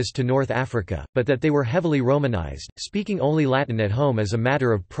indigenous to North Africa, but that they were heavily Romanized, speaking only Latin at home as a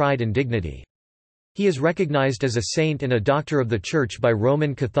matter of pride and dignity. He is recognized as a saint and a doctor of the Church by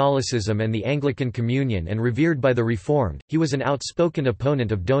Roman Catholicism and the Anglican Communion and revered by the Reformed. He was an outspoken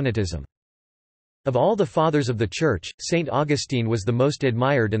opponent of Donatism. Of all the Fathers of the Church, Saint Augustine was the most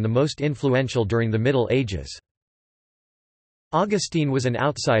admired and the most influential during the Middle Ages. Augustine was an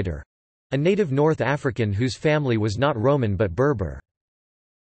outsider—a native North African whose family was not Roman but Berber.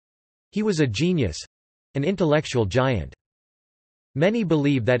 He was a genius—an intellectual giant. Many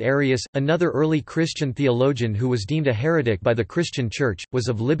believe that Arius, another early Christian theologian who was deemed a heretic by the Christian Church, was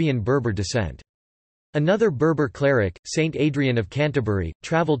of Libyan Berber descent. Another Berber cleric, Saint Adrian of Canterbury,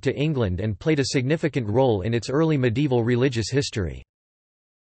 travelled to England and played a significant role in its early medieval religious history.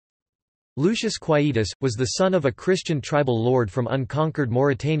 Lucius Quietus, was the son of a Christian tribal lord from unconquered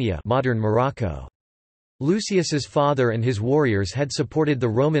Mauritania, modern Morocco. Lucius's father and his warriors had supported the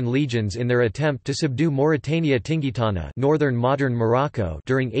Roman legions in their attempt to subdue Mauritania Tingitana, northern modern Morocco,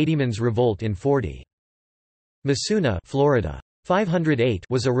 during Aidémon's revolt in 40. Masuna, Florida. 508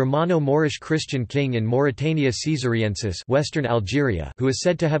 was a Romano-Moorish Christian king in Mauritania Caesariensis, western Algeria, who is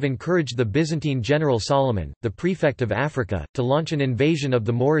said to have encouraged the Byzantine general Solomon, the prefect of Africa, to launch an invasion of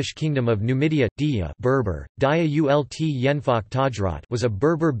the Moorish kingdom of Numidia. Dia Berber, Dia Ult Yenfak Tajrat was a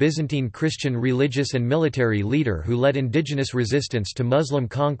Berber Byzantine Christian religious and military leader who led indigenous resistance to Muslim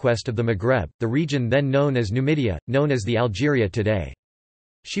conquest of the Maghreb, the region then known as Numidia, known as the Algeria today.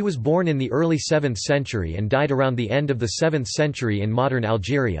 She was born in the early 7th century and died around the end of the 7th century in modern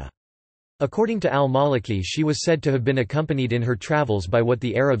Algeria. According to al-Maliki, she was said to have been accompanied in her travels by what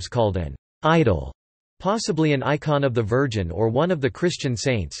the Arabs called an idol, possibly an icon of the Virgin or one of the Christian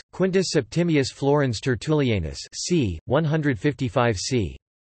saints. Quintus Septimius Florens Tertullianus, c. 155 c.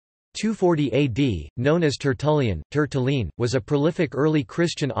 240 AD, known as Tertullian, Tertulline, was a prolific early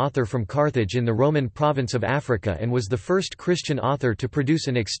Christian author from Carthage in the Roman province of Africa and was the first Christian author to produce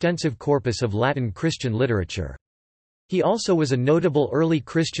an extensive corpus of Latin Christian literature. He also was a notable early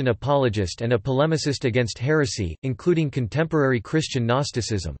Christian apologist and a polemicist against heresy, including contemporary Christian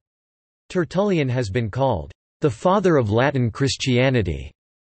Gnosticism. Tertullian has been called the father of Latin Christianity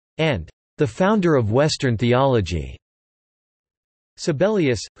and the founder of Western theology.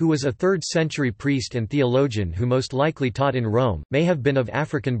 Sabellius, who was a 3rd-century priest and theologian who most likely taught in Rome, may have been of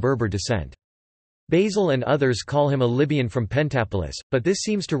African Berber descent. Basil and others call him a Libyan from Pentapolis, but this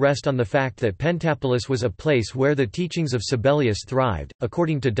seems to rest on the fact that Pentapolis was a place where the teachings of Sabellius thrived,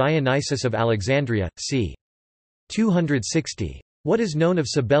 according to Dionysius of Alexandria, c. 260. What is known of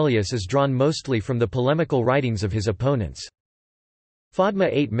Sabellius is drawn mostly from the polemical writings of his opponents. Fadma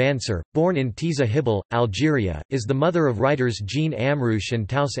Ait Mansur, born in Tiza Hibel, Algeria, is the mother of writers Jean Amrouche and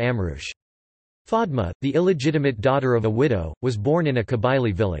Taus Amrouche. Fadma, the illegitimate daughter of a widow, was born in a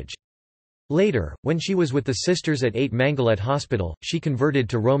Kabylie village. Later, when she was with the sisters at Ait Mangalet Hospital, she converted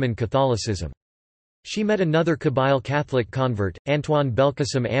to Roman Catholicism. She met another Kabyle Catholic convert, Antoine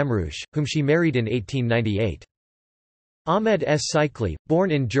Belkacem Amrouche, whom she married in 1898. Ahmed S. Sikli,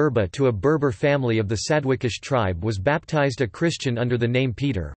 born in Jerba to a Berber family of the Sadwikish tribe, was baptized a Christian under the name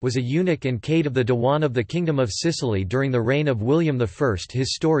Peter, was a eunuch and Cade of the Diwan of the Kingdom of Sicily during the reign of William I.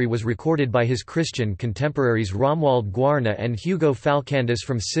 His story was recorded by his Christian contemporaries Romuald Guarna and Hugo Falcandus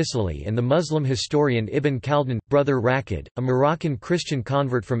from Sicily and the Muslim historian Ibn Khaldun, brother Raqid, a Moroccan Christian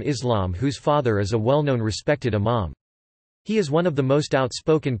convert from Islam whose father is a well-known respected imam. He is one of the most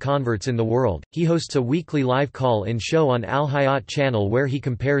outspoken converts in the world. He hosts a weekly live call-in show on Al Hayat channel where he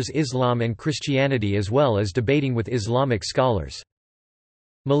compares Islam and Christianity as well as debating with Islamic scholars.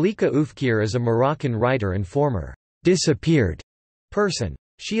 Malika Oufkir is a Moroccan writer and former disappeared person.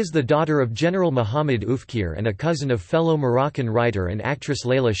 She is the daughter of General Mohammed Oufkir and a cousin of fellow Moroccan writer and actress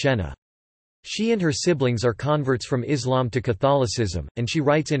Leila Chena. She and her siblings are converts from Islam to Catholicism, and she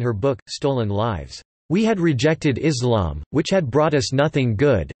writes in her book, Stolen Lives, "We had rejected Islam, which had brought us nothing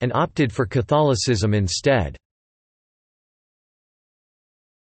good, and opted for Catholicism instead."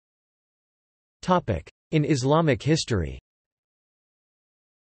 In Islamic history,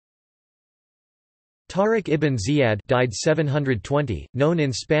 Tariq ibn Ziyad died 720, known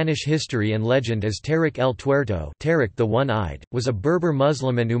in Spanish history and legend as Tariq el Tuerto, Tariq the One-Eyed, was a Berber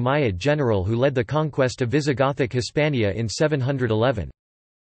Muslim and Umayyad general who led the conquest of Visigothic Hispania in 711.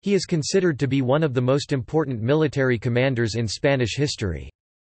 He is considered to be one of the most important military commanders in Spanish history.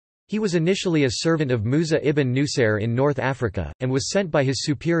 He was initially a servant of Musa ibn Nusair in North Africa, and was sent by his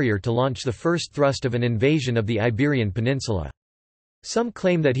superior to launch the first thrust of an invasion of the Iberian Peninsula. Some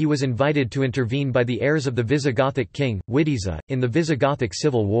claim that he was invited to intervene by the heirs of the Visigothic king, Widiza, in the Visigothic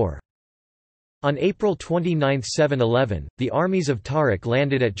civil war. On April 29, 711, the armies of Tariq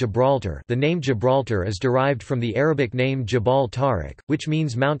landed at Gibraltar. The name Gibraltar is derived from the Arabic name Jabal Tariq, which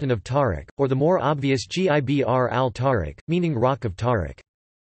means Mountain of Tariq, or the more obvious Gibr al-Tariq, meaning Rock of Tariq.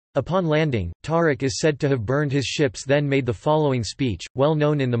 Upon landing, Tariq is said to have burned his ships, then made the following speech, well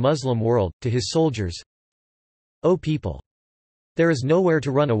known in the Muslim world, to his soldiers: "O people! There is nowhere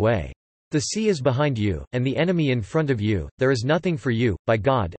to run away. The sea is behind you, and the enemy in front of you. There is nothing for you, by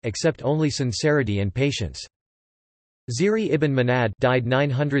God, except only sincerity and patience." Ziri ibn Manad died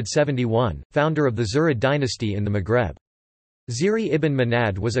 971, founder of the Zirid dynasty in the Maghreb. Ziri ibn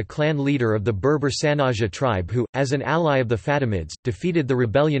Manad was a clan leader of the Berber Sanaja tribe who, as an ally of the Fatimids, defeated the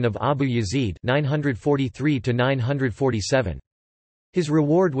rebellion of Abu Yazid 943–947. His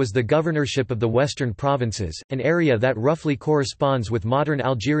reward was the governorship of the Western Provinces, an area that roughly corresponds with modern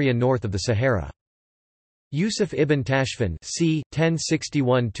Algeria north of the Sahara. Yusuf ibn Tashfin c.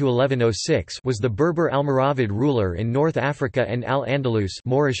 1061–1106 was the Berber Almoravid ruler in North Africa and Al-Andalus,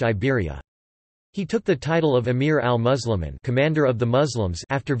 Moorish Iberia. He took the title of Emir al-Muslimin, commander of the Muslims,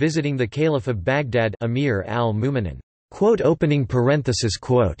 after visiting the Caliph of Baghdad, Emir al-Mu'minin,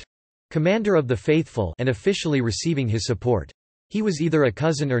 commander of the faithful, and officially receiving his support. He was either a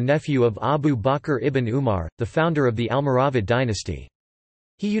cousin or nephew of Abu Bakr ibn Umar, the founder of the Almoravid dynasty.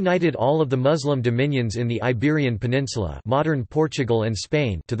 He united all of the Muslim dominions in the Iberian Peninsula, modern Portugal and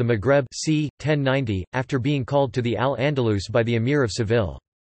Spain, to the Maghreb c. 1090, after being called to the Al-Andalus by the Emir of Seville.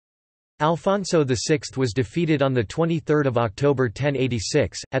 Alfonso VI was defeated on 23 October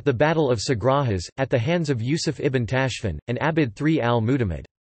 1086, at the Battle of Sagrajas, at the hands of Yusuf ibn Tashfin, and Abd III al-Mu'tamid.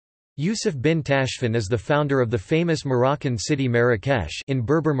 Yusuf bin Tashfin is the founder of the famous Moroccan city Marrakesh, in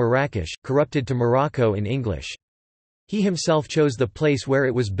Berber Marrakesh, corrupted to Morocco in English. He himself chose the place where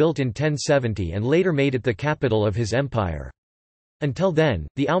it was built in 1070 and later made it the capital of his empire. Until then,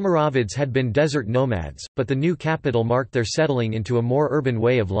 the Almoravids had been desert nomads, but the new capital marked their settling into a more urban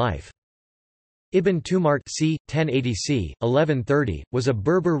way of life. Ibn Tumart c. 1080 c. 1130, was a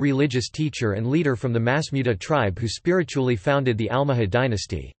Berber religious teacher and leader from the Masmuda tribe who spiritually founded the Almohad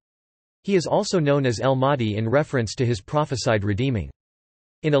dynasty. He is also known as El-Mahdi in reference to his prophesied redeeming.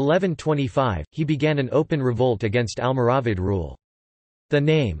 In 1125, he began an open revolt against Almoravid rule. The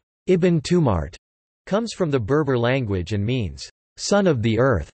name, Ibn Tumart, comes from the Berber language and means, son of the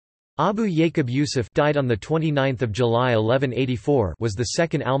earth. Abu Yaqub Yusuf died on 29 July 1184 was the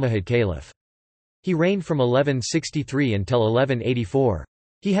second Almohad caliph. He reigned from 1163 until 1184.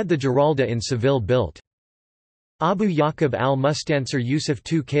 He had the Giralda in Seville built. Abu Yaqub al-Mustansir Yusuf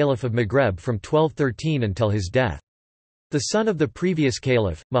II Caliph of Maghreb from 1213 until his death. The son of the previous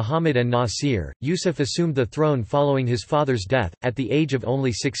caliph, Muhammad an-Nasir, Yusuf assumed the throne following his father's death, at the age of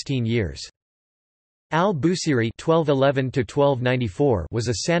only 16 years. Al-Busiri (1211–1294) was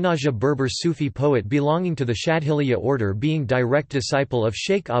a Sanaja Berber Sufi poet belonging to the Shadhiliya order, being direct disciple of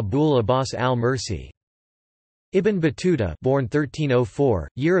Sheikh Abul Abbas al-Mursi. Ibn Battuta, born 1304,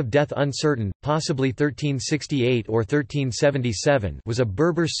 year of death uncertain, possibly 1368 or 1377, was a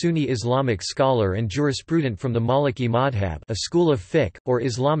Berber Sunni Islamic scholar and jurisprudent from the Maliki madhab, a school of fiqh or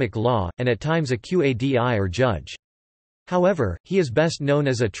Islamic law, and at times a qadi or judge. However, he is best known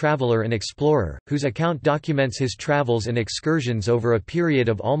as a traveler and explorer, whose account documents his travels and excursions over a period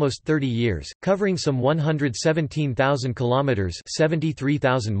of almost 30 years, covering some 117,000 kilometers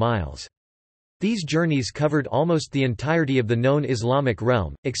 (73,000 miles). These journeys covered almost the entirety of the known Islamic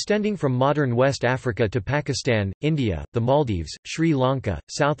realm, extending from modern West Africa to Pakistan, India, the Maldives, Sri Lanka,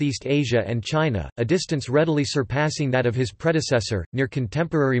 Southeast Asia and China, a distance readily surpassing that of his predecessor, near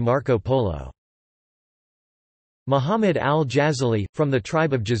contemporary Marco Polo. Muhammad al-Jazuli, from the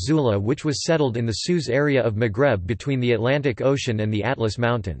tribe of Jazula, which was settled in the Suez area of Maghreb between the Atlantic Ocean and the Atlas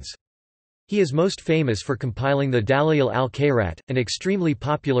Mountains. He is most famous for compiling the Dalil al-Khairat, an extremely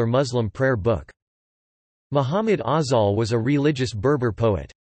popular Muslim prayer book. Muhammad Azal was a religious Berber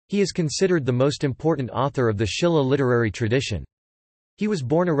poet. He is considered the most important author of the Shilla literary tradition. He was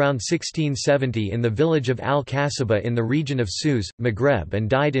born around 1670 in the village of al-Kasaba in the region of Suez, Maghreb, and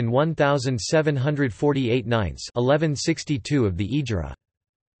died in 1748 1162 of the Hijra.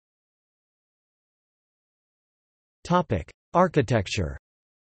 Architecture.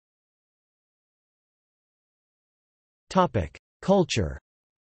 Culture.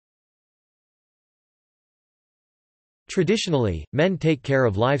 Traditionally, men take care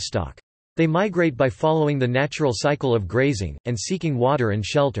of livestock. They migrate by following the natural cycle of grazing, and seeking water and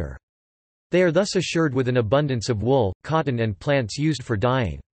shelter. They are thus assured with an abundance of wool, cotton and plants used for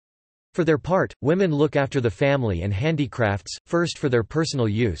dyeing. For their part, women look after the family and handicrafts, first for their personal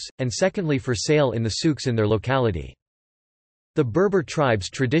use, and secondly for sale in the souks in their locality. The Berber tribes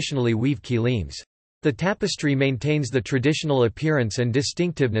traditionally weave kilims. The tapestry maintains the traditional appearance and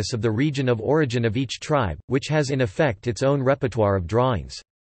distinctiveness of the region of origin of each tribe, which has in effect its own repertoire of drawings.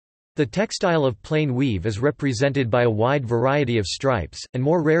 The textile of plain weave is represented by a wide variety of stripes, and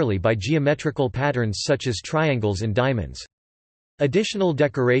more rarely by geometrical patterns such as triangles and diamonds. Additional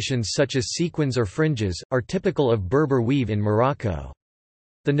decorations such as sequins or fringes, are typical of Berber weave in Morocco.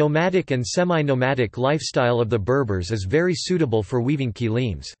 The nomadic and semi-nomadic lifestyle of the Berbers is very suitable for weaving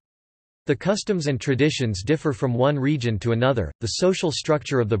kilims. The customs and traditions differ from one region to another. The social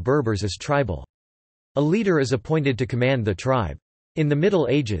structure of the Berbers is tribal. A leader is appointed to command the tribe. In the Middle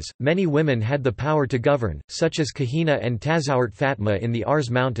Ages, many women had the power to govern, such as Kahina and Tazawart Fatma in the Ars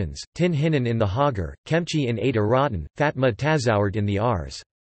Mountains, Tin Hinan in the Hagar, Kemchi in Ait Aratan, Fatma Tazawart in the Ars.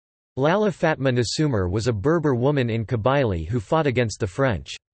 Lala Fatma Nasumar was a Berber woman in Kabylie who fought against the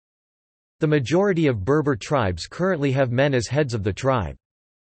French. The majority of Berber tribes currently have men as heads of the tribe.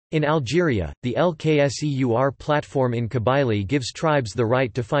 In Algeria, the LKSEUR platform in Kabylie gives tribes the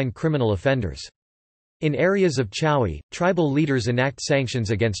right to fine criminal offenders. In areas of Chawi, tribal leaders enact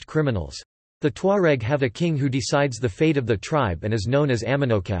sanctions against criminals. The Tuareg have a king who decides the fate of the tribe and is known as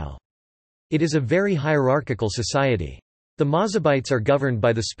Aminokal. It is a very hierarchical society. The Mazabites are governed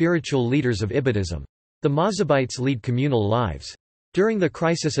by the spiritual leaders of Ibadism. The Mazabites lead communal lives. During the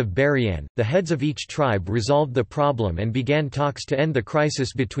crisis of Barian, the heads of each tribe resolved the problem and began talks to end the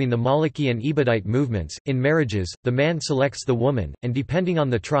crisis between the Maliki and Ibadite movements. In marriages, the man selects the woman, and depending on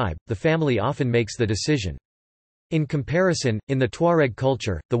the tribe, the family often makes the decision. In comparison, in the Tuareg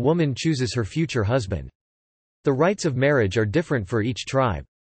culture, the woman chooses her future husband. The rites of marriage are different for each tribe.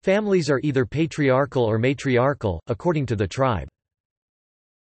 Families are either patriarchal or matriarchal, according to the tribe.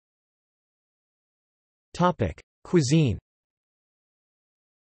 Cuisine.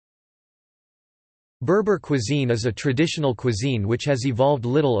 Berber cuisine is a traditional cuisine which has evolved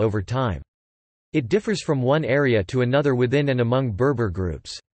little over time. It differs from one area to another within and among Berber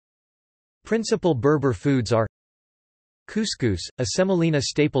groups. Principal Berber foods are couscous, a semolina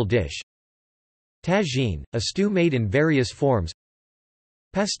staple dish; tagine, a stew made in various forms;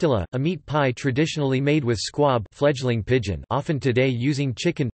 pastilla, a meat pie traditionally made with squab, fledgling pigeon, often today using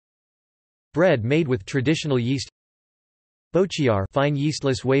chicken; bread made with traditional yeast; bochiar, fine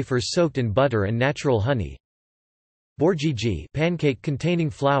yeastless wafers soaked in butter and natural honey; borgiji, pancake containing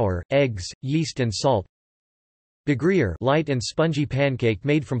flour, eggs, yeast and salt; bagrier, light and spongy pancake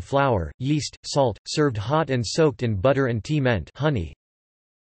made from flour, yeast, salt, served hot and soaked in butter and tea mint honey;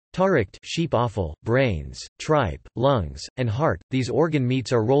 tarikt, sheep offal, brains, tripe, lungs, and heart. These organ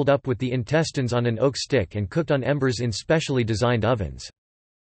meats are rolled up with the intestines on an oak stick and cooked on embers in specially designed ovens.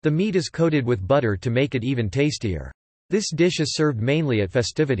 The meat is coated with butter to make it even tastier. This dish is served mainly at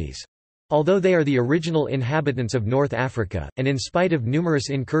festivities. Although they are the original inhabitants of North Africa, and in spite of numerous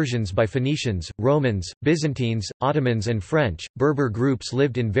incursions by Phoenicians, Romans, Byzantines, Ottomans and French, Berber groups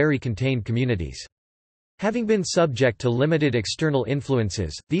lived in very contained communities. Having been subject to limited external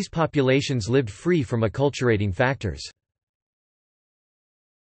influences, these populations lived free from acculturating factors.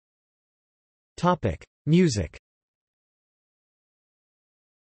 Music.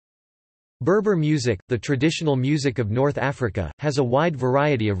 Berber music, the traditional music of North Africa, has a wide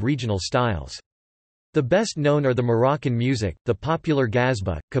variety of regional styles. The best known are the Moroccan music, the popular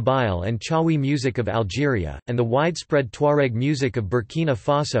Ghazba, Kabyle and Chawi music of Algeria, and the widespread Tuareg music of Burkina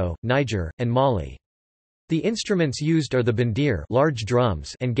Faso, Niger, and Mali. The instruments used are the bandir, large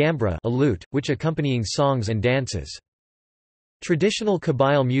drums, and gambra, a lute, which accompanying songs and dances. Traditional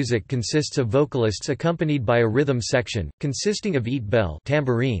Kabyle music consists of vocalists accompanied by a rhythm section, consisting of eat bell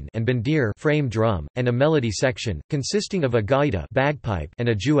tambourine and bandir frame drum, and a melody section, consisting of a gaïda bagpipe and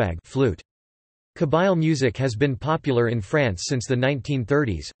a jouag flute. Kabyle music has been popular in France since the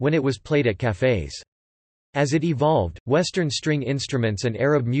 1930s, when it was played at cafés. As it evolved, Western string instruments and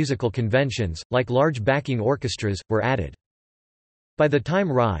Arab musical conventions, like large backing orchestras, were added. By the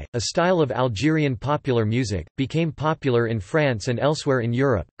time Rai, a style of Algerian popular music, became popular in France and elsewhere in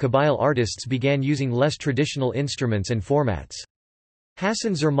Europe, Kabyle artists began using less traditional instruments and formats.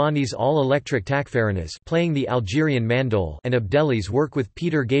 Hassan Zermani's all-electric takfarinas playing the Algerian mandol and Abdelli's work with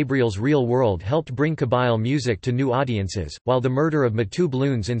Peter Gabriel's Real World helped bring Kabyle music to new audiences, while the murder of Matoub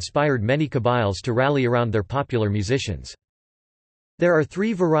Loons inspired many Kabyles to rally around their popular musicians. There are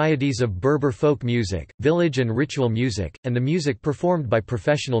three varieties of Berber folk music, village and ritual music, and the music performed by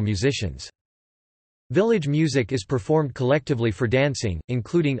professional musicians. Village music is performed collectively for dancing,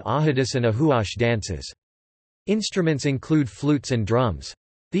 including ahadis and ahuash dances. Instruments include flutes and drums.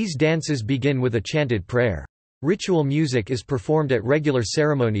 These dances begin with a chanted prayer. Ritual music is performed at regular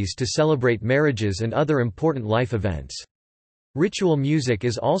ceremonies to celebrate marriages and other important life events. Ritual music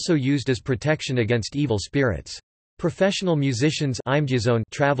is also used as protection against evil spirits. Professional musicians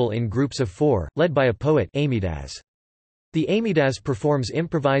travel in groups of 4, led by a poet amidaz. The amidaz performs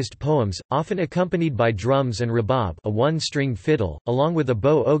improvised poems, often accompanied by drums and rabab, a one-stringed fiddle, along with a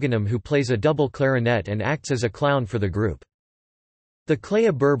bow oganim who plays a double clarinet and acts as a clown for the group. The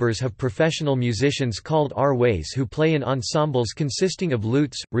Klaya Berbers have professional musicians called arways who play in ensembles consisting of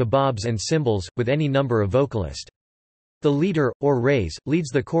lutes, rababs and cymbals, with any number of vocalists. The leader, or reis,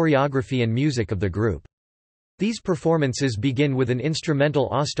 leads the choreography and music of the group. These performances begin with an instrumental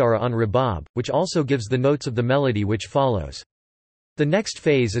astara on rabab, which also gives the notes of the melody which follows. The next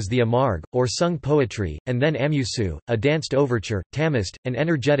phase is the amarg, or sung poetry, and then amusu, a danced overture, tamist, an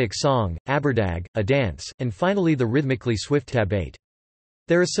energetic song, aberdag, a dance, and finally the rhythmically swift tabate.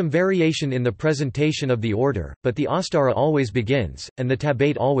 There is some variation in the presentation of the order, but the astara always begins, and the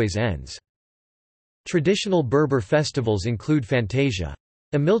tabate always ends. Traditional Berber festivals include Fantasia,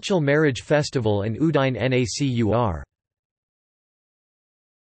 Amilchal Marriage Festival and Udain Nakur.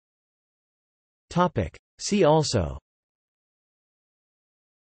 See also: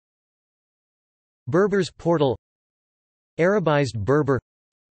 Berbers portal, Arabized Berber,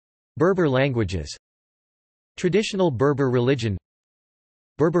 Berber languages, Traditional Berber religion,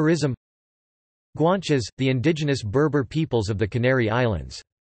 Berberism, Guanches, the indigenous Berber peoples of the Canary Islands.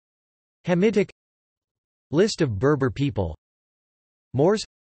 Hamitic, List of Berber people, Moors,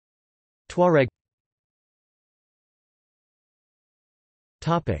 Tuareg.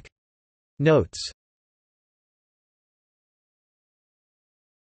 Notes.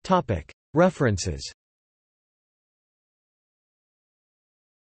 References.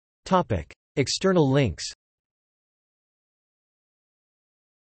 External links.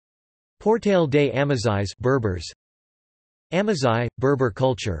 Portal des Amazigh Berbers, Amazigh, Berber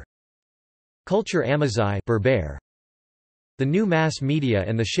culture, Culture Amazigh Berber, The New Mass Media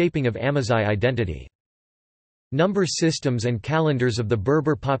and the Shaping of Amazigh Identity. Number systems and calendars of the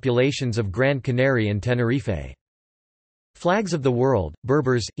Berber populations of Gran Canary and Tenerife. Flags of the World,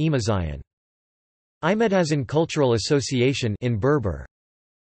 Berbers, Imazighan. Imedhazan Cultural Association in Berber.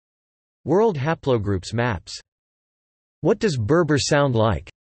 World Haplogroups maps. What does Berber sound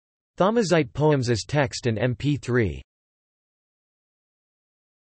like? Thamazite poems as text and MP3.